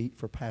normally meet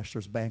for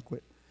pastor's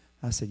banquet?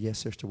 I said, yes,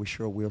 sister, we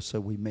sure will. So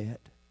we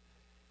met.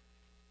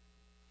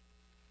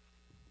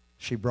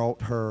 She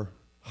brought her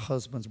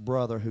husband's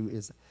brother, who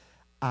is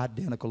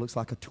identical, looks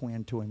like a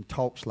twin to him,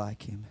 talks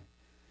like him.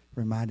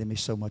 Reminded me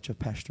so much of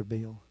Pastor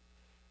Bill.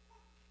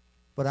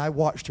 But I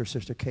watched her,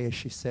 Sister Kay, as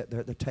she sat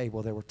there at the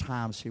table. There were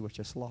times she was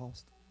just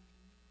lost.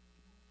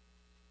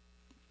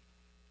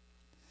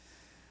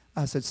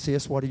 I said,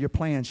 sis, what are your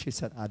plans? She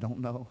said, I don't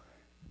know.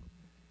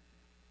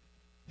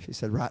 She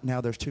said, right now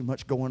there's too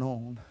much going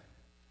on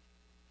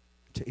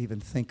to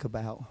even think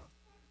about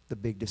the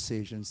big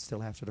decisions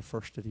still after the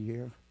first of the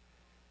year.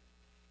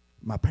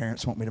 My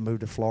parents want me to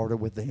move to Florida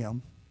with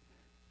them.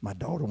 My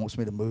daughter wants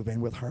me to move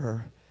in with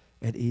her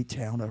at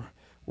E-Town or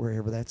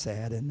wherever that's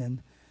at. And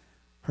then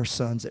her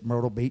son's at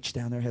Myrtle Beach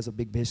down there, has a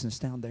big business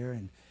down there,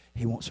 and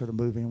he wants her to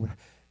move in with her.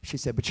 She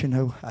said, but you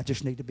know, I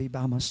just need to be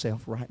by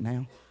myself right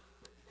now.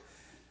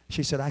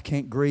 She said, I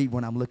can't grieve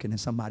when I'm looking in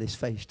somebody's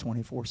face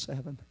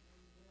 24/7.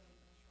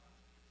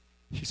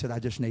 She said, I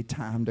just need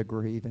time to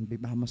grieve and be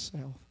by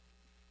myself.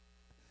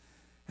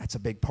 That's a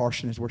big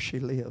portion is where she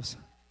lives.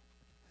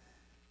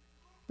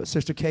 But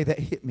Sister Kay, that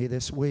hit me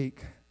this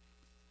week.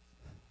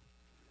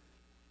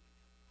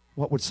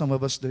 What would some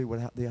of us do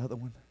without the other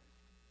one?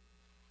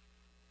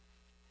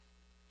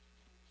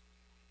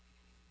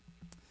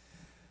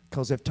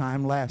 Because if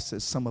time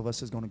lasts, some of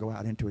us is going to go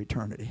out into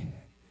eternity.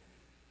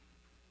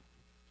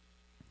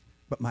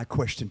 But my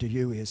question to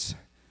you is,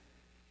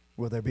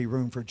 will there be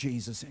room for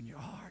Jesus in your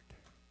heart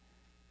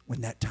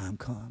when that time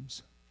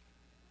comes?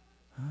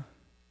 Huh?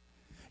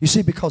 You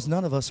see, because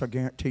none of us are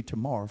guaranteed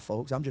tomorrow,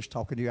 folks. I'm just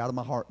talking to you out of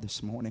my heart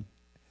this morning.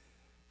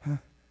 Huh?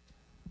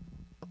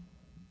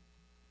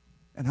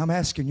 And I'm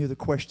asking you the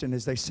question,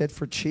 as they said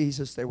for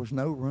Jesus, there was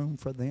no room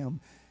for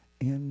them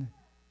in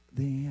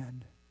the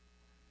end.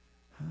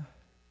 Huh?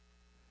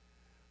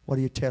 What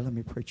are you telling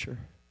me, preacher?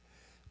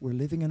 We're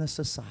living in a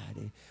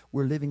society.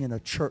 We're living in a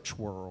church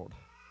world.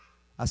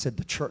 I said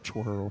the church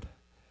world,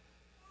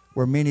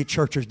 where many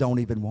churches don't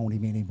even want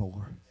him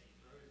anymore.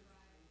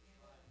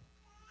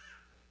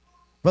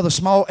 Brother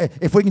Small,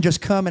 if we can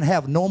just come and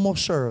have normal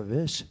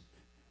service,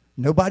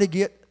 nobody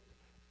get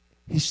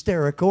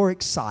hysterical or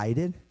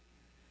excited,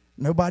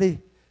 nobody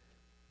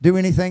do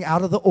anything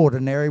out of the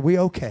ordinary, we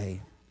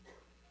okay.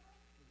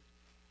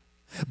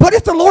 But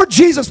if the Lord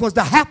Jesus was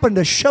to happen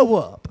to show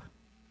up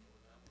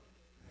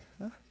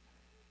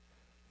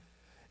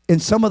in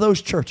some of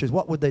those churches,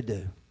 what would they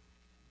do?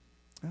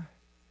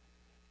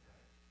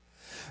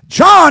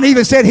 John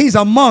even said he's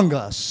among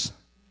us,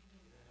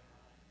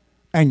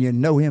 and you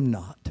know him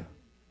not.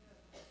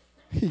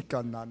 He's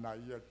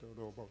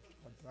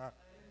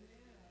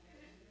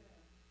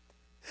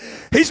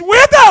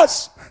with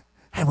us,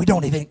 and we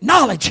don't even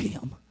acknowledge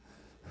him.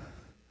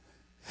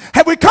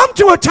 Have we come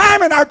to a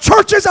time in our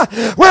churches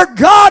where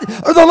God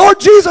or the Lord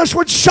Jesus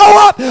would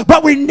show up,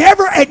 but we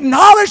never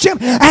acknowledge him,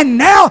 and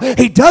now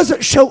he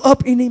doesn't show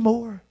up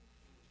anymore?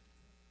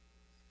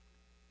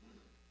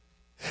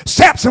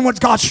 Samson was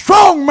God's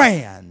strong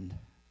man,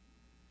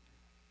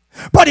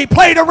 but he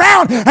played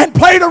around and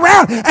played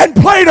around and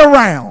played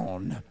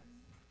around.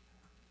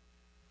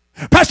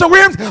 Pastor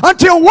Williams,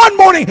 until one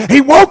morning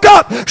he woke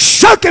up,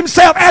 shook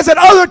himself as at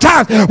other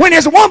times when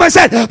his woman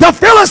said, the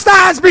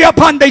Philistines be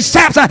upon thee,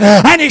 Samson.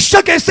 And he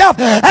shook himself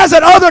as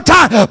at other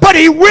times, but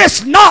he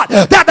wist not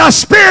that the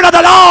Spirit of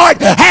the Lord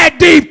had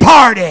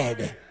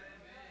departed.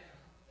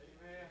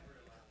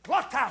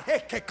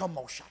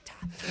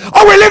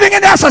 Are we living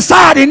in that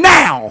society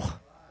now?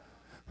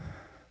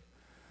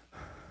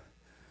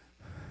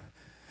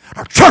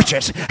 Our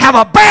churches have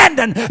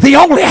abandoned the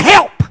only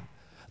help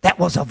that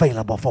was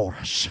available for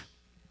us.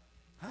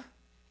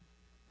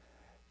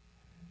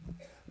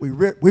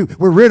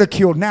 We're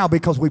ridiculed now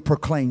because we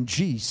proclaim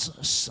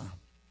Jesus.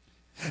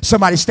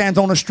 Somebody stands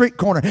on a street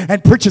corner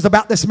and preaches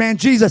about this man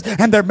Jesus,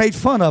 and they're made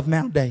fun of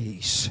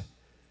nowadays.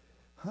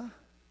 Huh?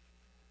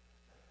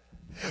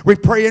 We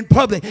pray in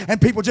public and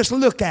people just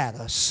look at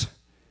us.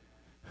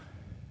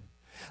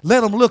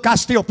 Let them look, I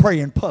still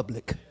pray in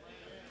public.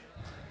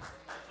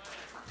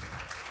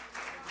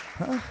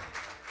 Huh?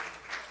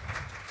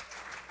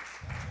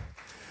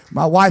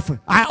 My wife,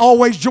 I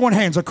always join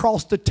hands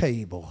across the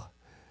table,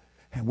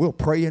 and we'll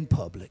pray in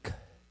public.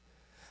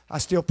 I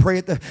still pray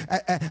at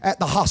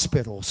the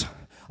hospitals.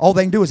 All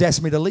they can do is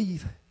ask me to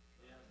leave.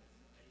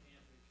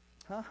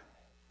 Huh?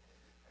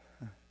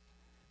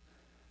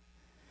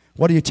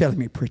 What are you telling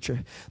me,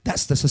 preacher?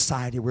 That's the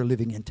society we're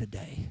living in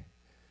today.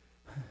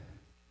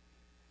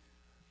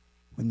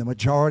 When the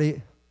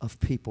majority of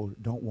people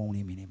don't want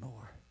him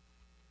anymore.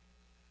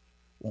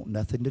 Want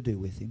nothing to do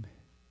with him.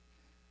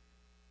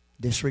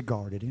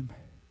 Disregarded him.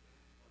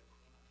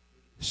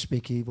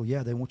 Speak evil.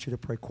 Yeah, they want you to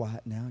pray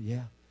quiet now.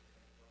 Yeah.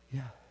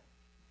 Yeah.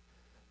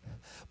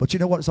 But you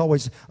know what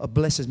always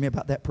blesses me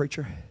about that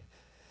preacher?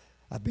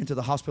 I've been to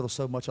the hospital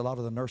so much, a lot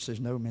of the nurses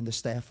know me and the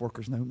staff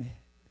workers know me.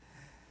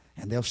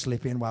 And they'll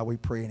slip in while we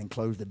pray and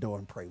close the door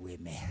and pray with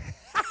me.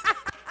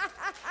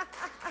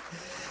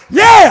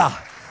 Yeah!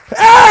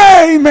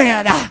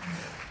 Amen!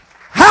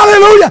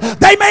 Hallelujah!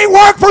 They may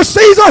work for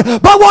Caesar,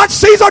 but what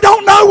Caesar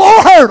don't know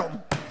won't hurt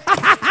them.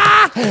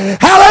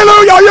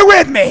 Hallelujah! Are you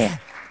with me?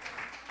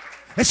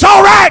 It's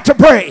all right to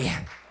pray.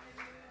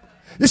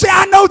 You see,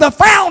 I know the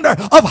founder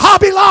of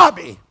Hobby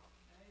Lobby.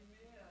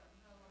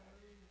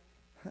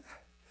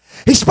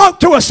 He spoke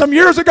to us some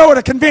years ago at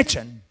a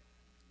convention.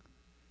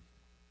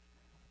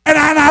 And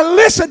I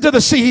listened to the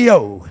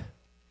CEO.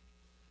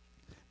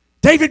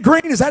 David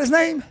Green, is that his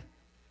name?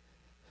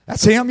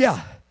 That's him,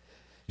 yeah.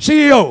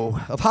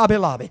 CEO of Hobby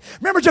Lobby.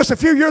 Remember just a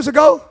few years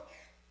ago?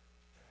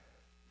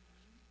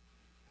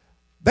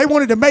 They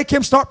wanted to make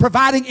him start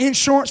providing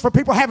insurance for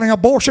people having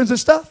abortions and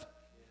stuff.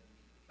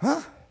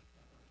 Huh?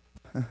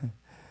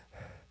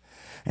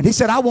 And he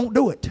said, I won't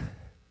do it.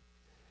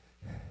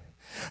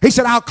 He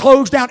said, I'll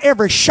close down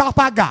every shop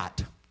I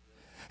got.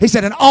 He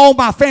said, and all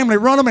my family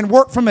run them and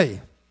work for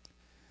me.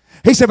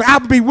 He said, but I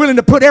would be willing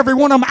to put every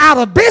one of them out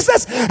of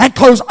business and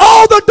close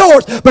all the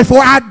doors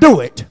before I do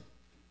it.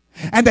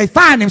 And they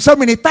fined him so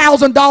many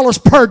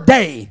 $1,000s per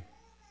day.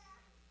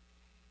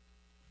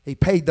 He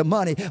paid the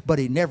money, but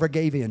he never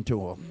gave in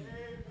to them.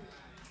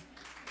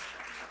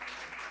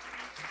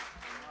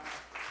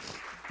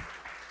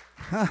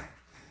 Huh?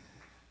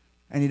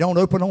 And he don't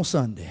open on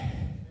Sunday.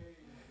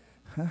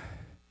 Huh?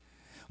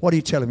 What are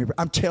you telling me?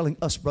 I'm telling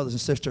us, brothers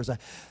and sisters,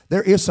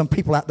 there is some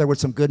people out there with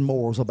some good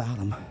morals about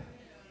them.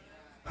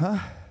 Huh?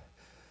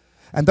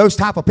 And those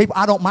type of people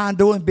I don't mind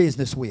doing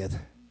business with.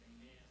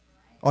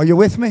 Are you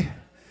with me?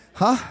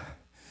 Huh?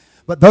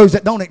 But those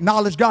that don't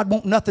acknowledge God,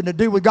 want nothing to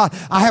do with God,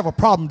 I have a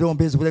problem doing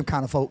business with them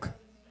kind of folk.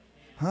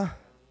 Huh?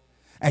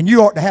 And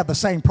you ought to have the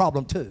same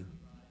problem too.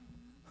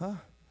 Huh?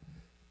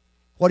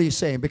 What are you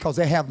saying? Because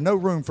they have no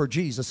room for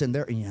Jesus in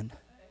their end.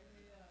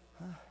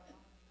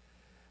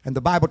 And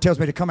the Bible tells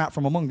me to come out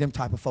from among them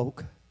type of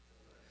folk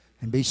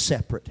and be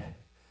separate.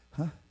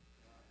 Huh?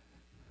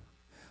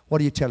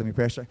 What are you telling me,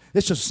 Pastor?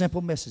 It's just a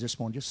simple message this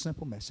morning. Just a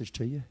simple message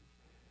to you.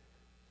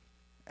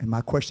 And my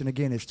question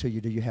again is to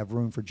you, do you have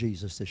room for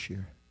Jesus this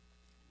year?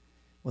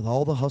 With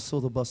all the hustle,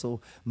 the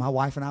bustle. My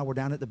wife and I were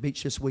down at the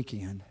beach this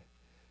weekend.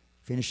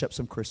 Finished up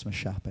some Christmas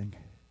shopping.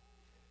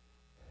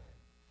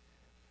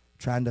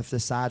 Trying to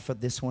decide for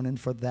this one and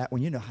for that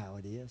one. You know how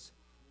it is.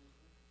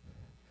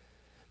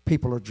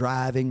 People are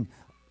driving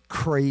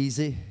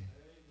crazy.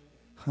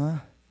 Huh?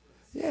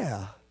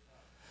 Yeah.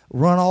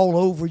 Run all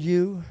over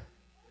you.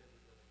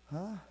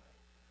 Huh?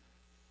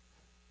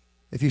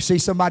 If you see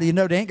somebody you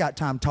know they ain't got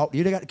time to talk to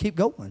you, they got to keep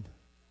going.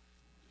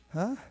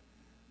 Huh?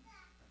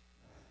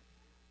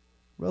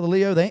 Brother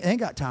Leo, they ain't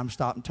got time to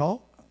stop and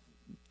talk.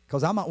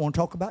 Because I might want to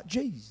talk about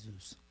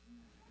Jesus.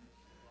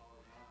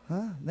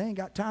 Huh? They ain't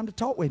got time to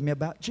talk with me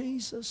about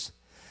Jesus.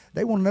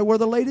 They want to know where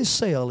the latest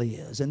sale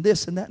is and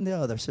this and that and the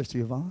other, Sister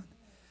Yvonne.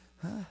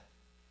 Huh?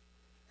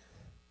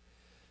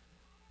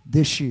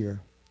 This year,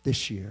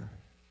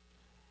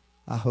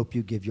 I hope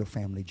you give your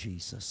family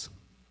Jesus.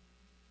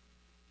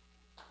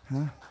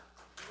 Huh?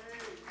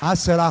 I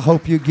said, I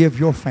hope you give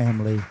your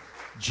family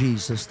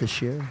Jesus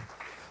this year.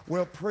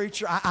 Well,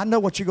 preacher, I know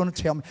what you're going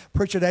to tell me.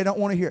 Preacher, they don't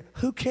want to hear.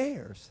 Who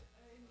cares?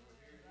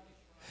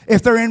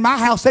 If they're in my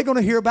house, they're going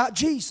to hear about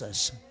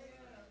Jesus.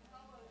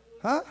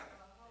 Huh?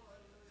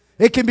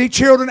 It can be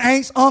children,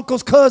 aunts,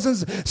 uncles,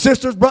 cousins,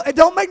 sisters, brothers. It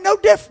don't make no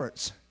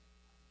difference.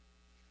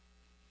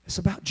 It's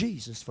about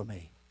Jesus for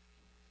me.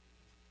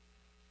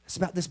 It's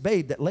about this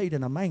babe that laid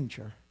in a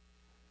manger.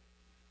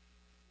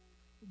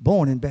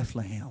 Born in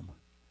Bethlehem.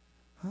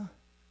 Huh?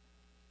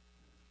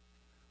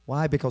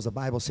 Why? Because the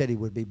Bible said he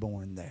would be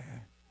born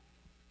there.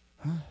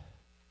 Huh?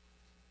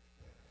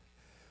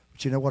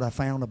 But you know what I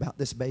found about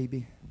this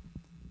baby?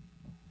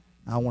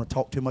 I don't want to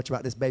talk too much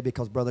about this baby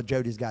because Brother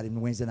Jody's got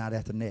him Wednesday night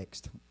after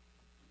next.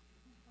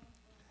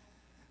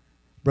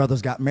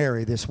 Brothers got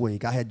Mary this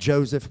week. I had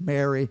Joseph,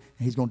 Mary,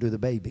 and he's going to do the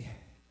baby.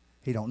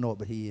 He don't know it,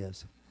 but he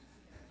is.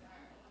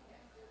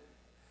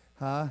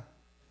 Huh?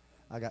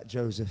 I got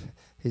Joseph.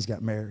 He's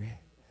got Mary.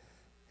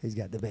 He's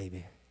got the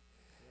baby.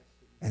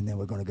 And then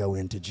we're going to go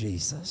into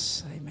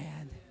Jesus.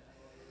 Amen.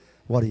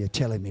 What are you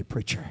telling me,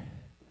 preacher?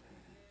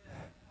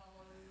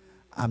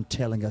 I'm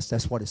telling us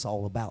that's what it's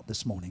all about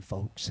this morning,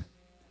 folks.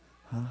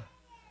 Huh?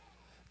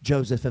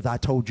 Joseph, if I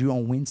told you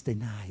on Wednesday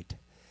night,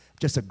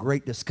 just a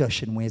great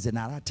discussion Wednesday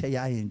night. I tell you,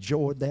 I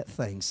enjoyed that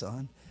thing,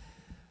 son.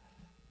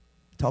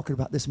 Talking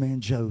about this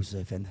man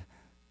Joseph and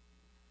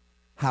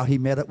how he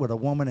met up with a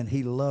woman and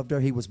he loved her.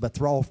 He was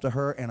betrothed to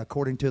her, and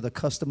according to the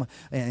custom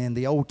in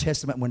the Old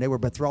Testament, when they were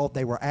betrothed,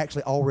 they were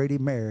actually already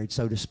married,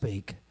 so to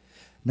speak.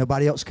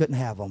 Nobody else couldn't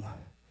have them.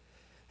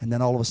 And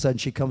then all of a sudden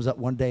she comes up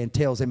one day and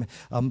tells him,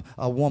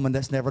 a woman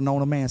that's never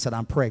known a man said,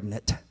 I'm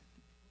pregnant.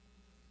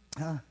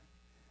 Huh?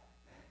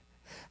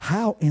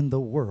 How in the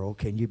world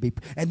can you be?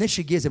 And then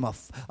she gives him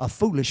a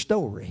foolish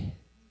story.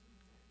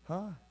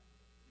 Huh?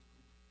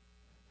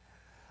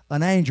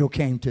 An angel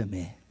came to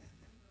me,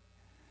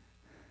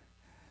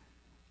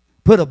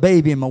 put a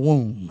baby in my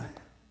womb,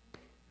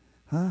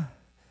 and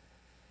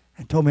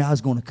told me I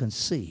was going to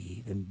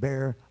conceive and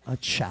bear a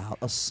child,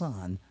 a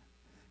son,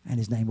 and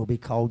his name will be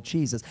called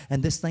Jesus.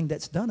 And this thing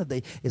that's done of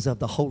thee is of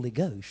the Holy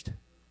Ghost.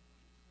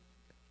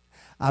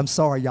 I'm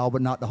sorry, y'all,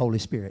 but not the Holy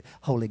Spirit.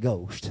 Holy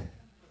Ghost.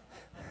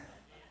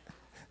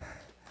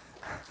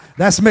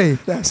 That's me.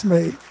 That's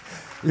me.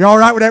 You all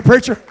right with that,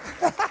 preacher?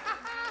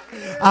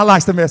 I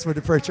like to mess with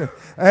the preacher.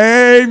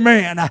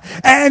 Amen.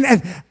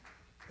 And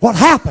what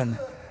happened?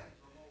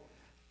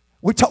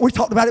 We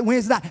talked about it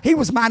Wednesday night. He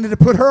was minded to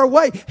put her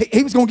away.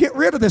 He was going to get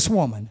rid of this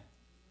woman.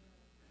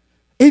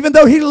 Even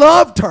though he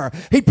loved her,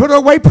 he put her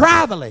away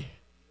privately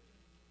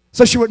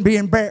so she wouldn't be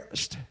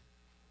embarrassed.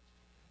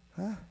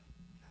 Huh?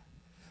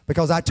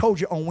 Because I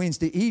told you on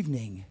Wednesday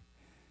evening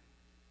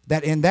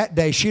that in that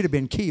day she'd have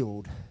been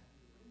killed.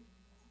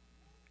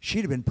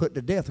 She'd have been put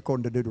to death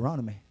according to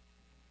Deuteronomy.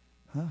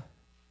 Huh?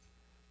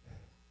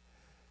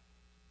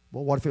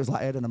 Well, what if it was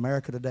like that in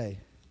America today?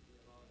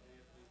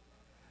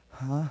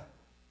 Huh?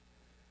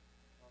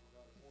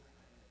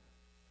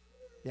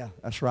 Yeah,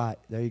 that's right.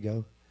 There you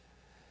go.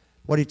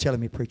 What are you telling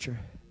me, preacher?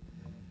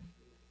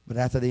 But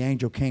after the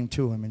angel came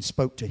to him and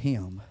spoke to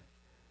him,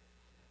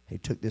 he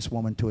took this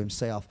woman to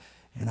himself.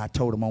 And I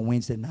told him on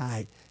Wednesday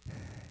night,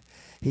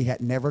 he had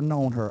never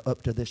known her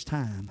up to this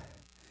time.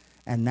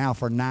 And now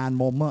for 9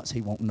 more months,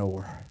 he won't know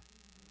her.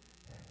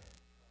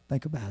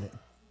 Think about it.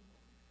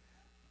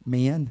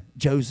 Men,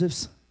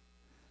 Joseph's.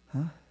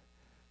 Huh?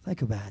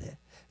 Think about it.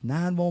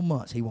 9 more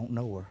months, he won't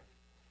know her.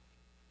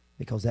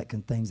 Because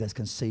things that's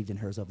conceived in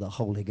her is of the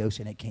Holy Ghost,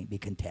 and it can't be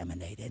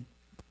contaminated.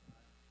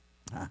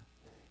 Huh?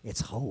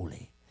 It's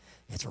holy.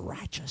 It's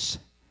righteous.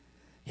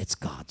 It's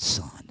God's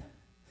son.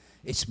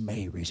 It's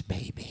Mary's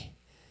baby.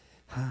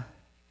 Huh?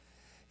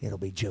 It'll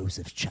be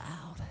Joseph's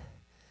child.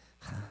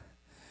 Huh?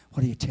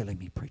 What are you telling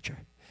me, preacher?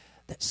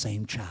 That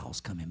same child's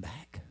coming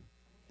back.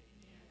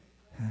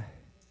 Huh?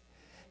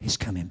 He's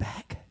coming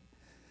back.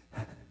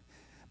 Huh?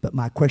 But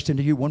my question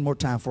to you one more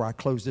time before I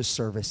close this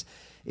service,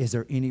 is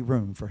there any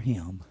room for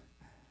him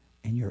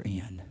in your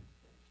inn?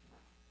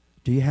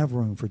 Do you have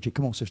room for Jesus?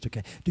 Come on, Sister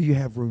Kay. Do you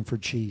have room for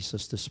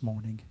Jesus this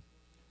morning?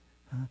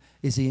 Huh?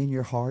 Is he in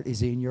your heart? Is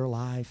he in your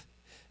life?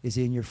 Is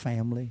he in your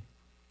family?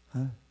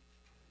 Huh?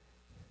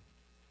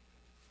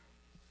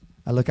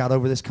 I look out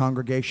over this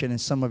congregation,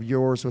 and some of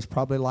yours was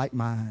probably like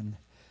mine.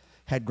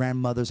 Had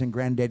grandmothers and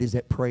granddaddies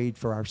that prayed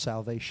for our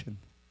salvation,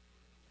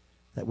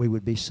 that we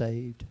would be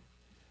saved.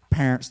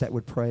 Parents that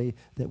would pray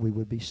that we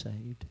would be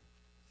saved.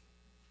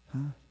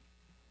 Huh?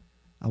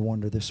 I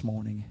wonder this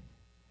morning,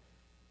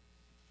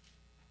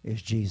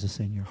 is Jesus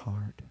in your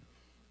heart?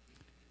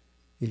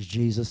 Is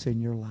Jesus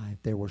in your life?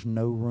 There was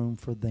no room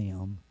for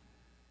them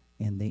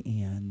in the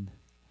inn.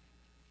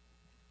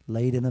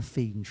 Laid in a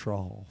feeding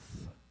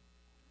trough.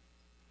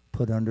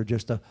 Put under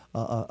just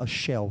a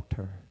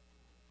shelter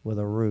with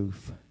a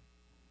roof.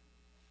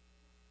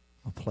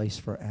 A place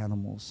for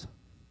animals.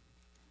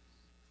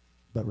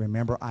 But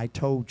remember, I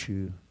told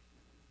you,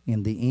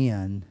 in the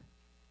inn,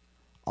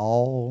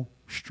 all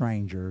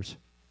strangers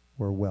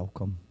were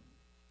welcome.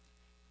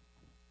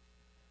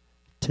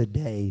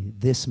 Today,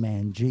 this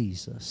man,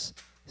 Jesus,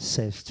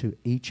 says to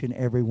each and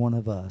every one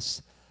of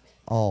us,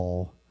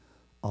 all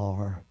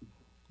are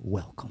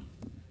welcome.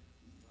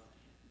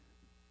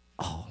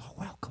 All are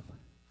welcome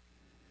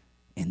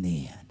in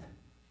the end.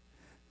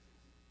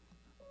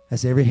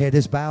 As every head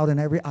is bowed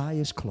and every eye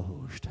is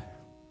closed,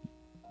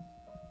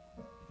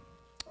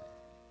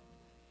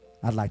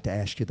 I'd like to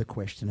ask you the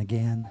question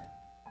again.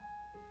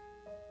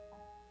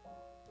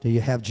 Do you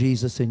have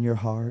Jesus in your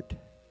heart?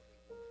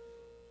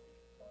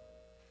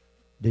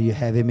 Do you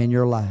have him in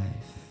your life?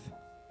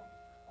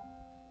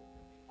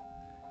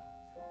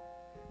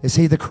 Is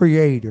he the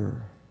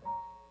creator?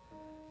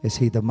 Is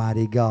he the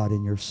mighty God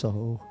in your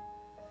soul?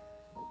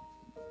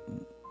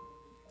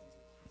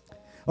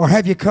 Or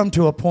have you come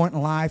to a point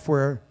in life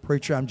where,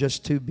 preacher, I'm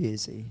just too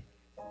busy.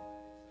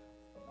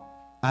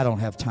 I don't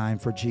have time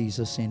for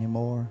Jesus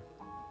anymore.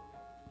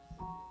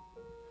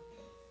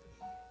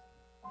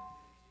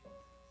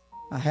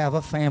 I have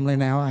a family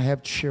now. I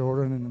have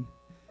children, and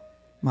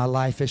my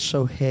life is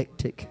so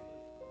hectic.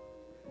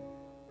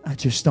 I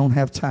just don't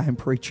have time,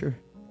 preacher,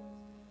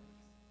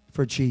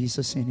 for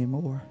Jesus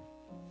anymore.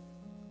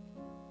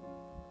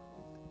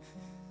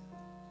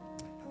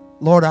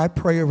 Lord, I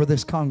pray over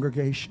this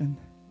congregation.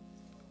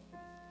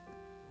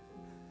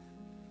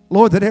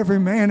 Lord, that every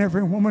man,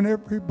 every woman,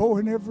 every boy,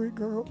 and every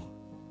girl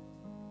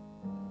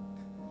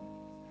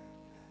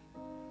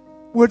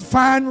would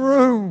find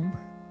room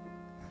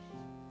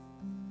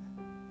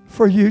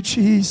for you,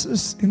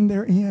 Jesus, in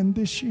their end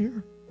this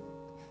year.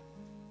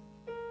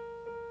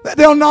 That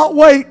they'll not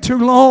wait too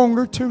long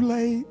or too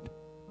late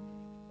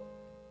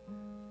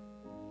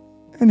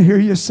and hear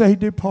you say,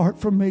 depart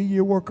from me,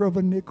 you worker of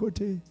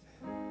iniquity,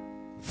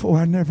 for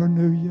I never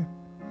knew you.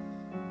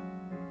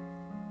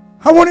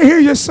 I want to hear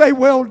you say,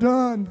 well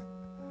done,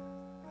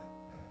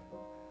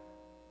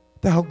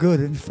 thou good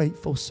and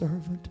faithful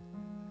servant.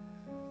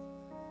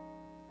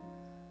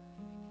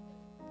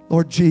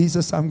 Lord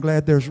Jesus, I'm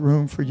glad there's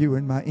room for you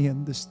in my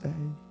end this day.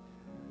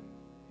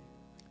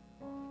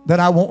 That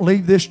I won't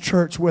leave this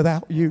church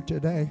without you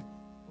today.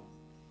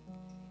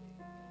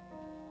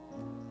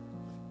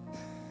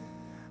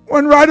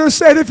 One writer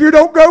said, if you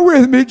don't go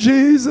with me,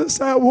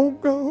 Jesus, I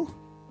won't go.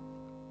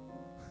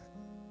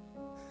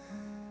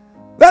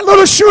 That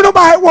little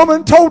Shunammite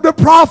woman told the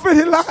prophet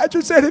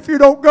Elijah, said, if you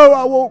don't go,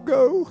 I won't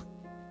go.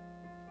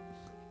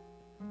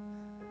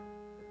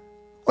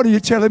 What are you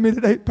telling me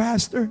today,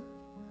 Pastor?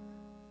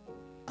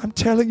 I'm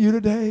telling you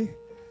today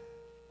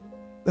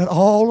that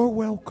all are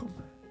welcome.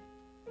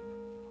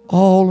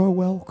 All are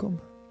welcome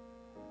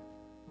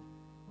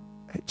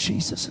at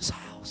Jesus'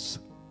 house.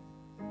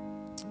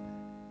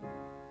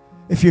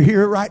 If you're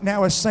here right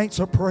now as saints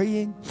are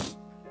praying,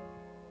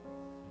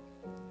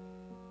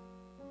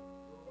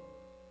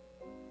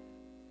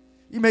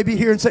 you may be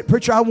here and say,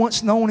 preacher, I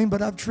once known him,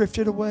 but I've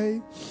drifted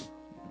away.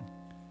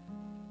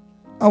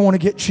 I want to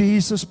get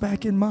Jesus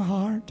back in my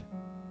heart,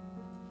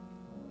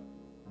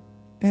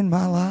 in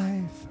my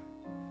life.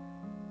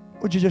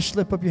 Would you just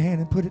slip up your hand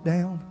and put it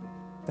down?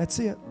 That's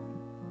it.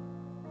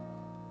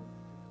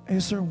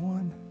 Is there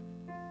one?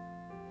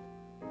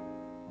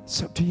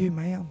 It's up to you,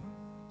 ma'am,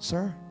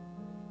 sir.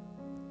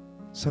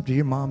 It's up to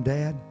you, mom,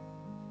 dad.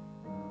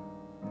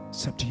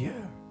 It's up to you.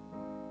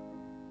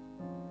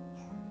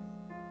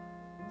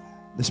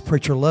 This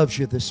preacher loves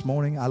you this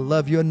morning. I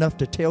love you enough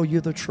to tell you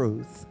the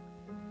truth.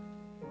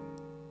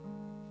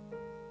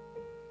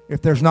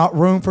 If there's not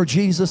room for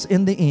Jesus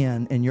in the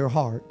end in your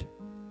heart,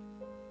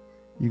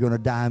 you're going to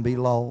die and be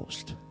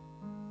lost.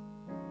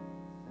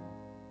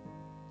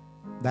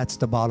 That's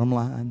the bottom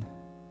line.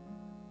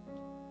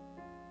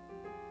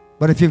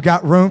 But if you've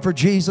got room for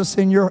Jesus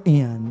in your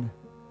end,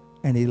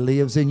 and He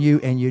lives in you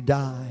and you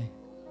die,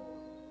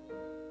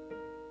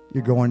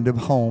 you're going to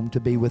home to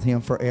be with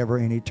Him forever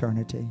in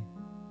eternity.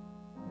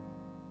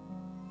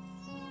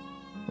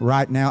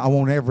 Right now, I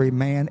want every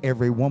man,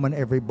 every woman,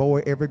 every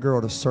boy, every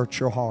girl to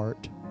search your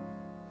heart.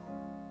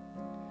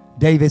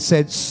 David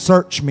said,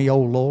 search me, O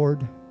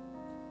Lord,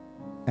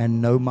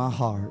 and know my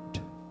heart.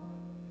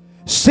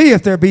 See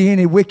if there be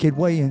any wicked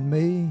way in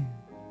me.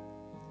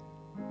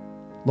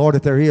 Lord,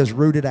 if there is,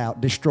 root it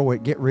out, destroy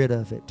it, get rid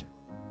of it.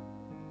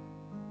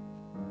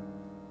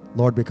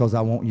 Lord, because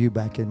I want you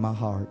back in my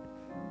heart,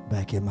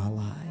 back in my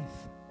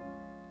life.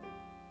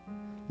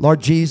 Lord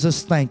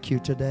Jesus, thank you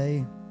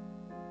today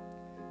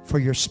for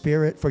your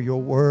Spirit, for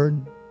your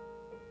word.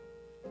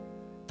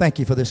 Thank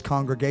you for this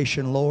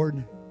congregation,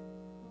 Lord.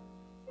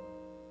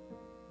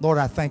 Lord,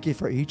 I thank you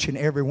for each and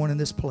every one in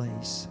this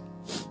place.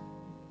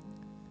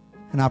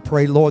 And I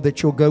pray, Lord,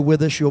 that you'll go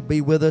with us, you'll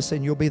be with us,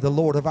 and you'll be the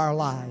Lord of our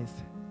life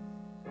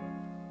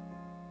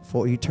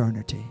for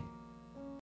eternity.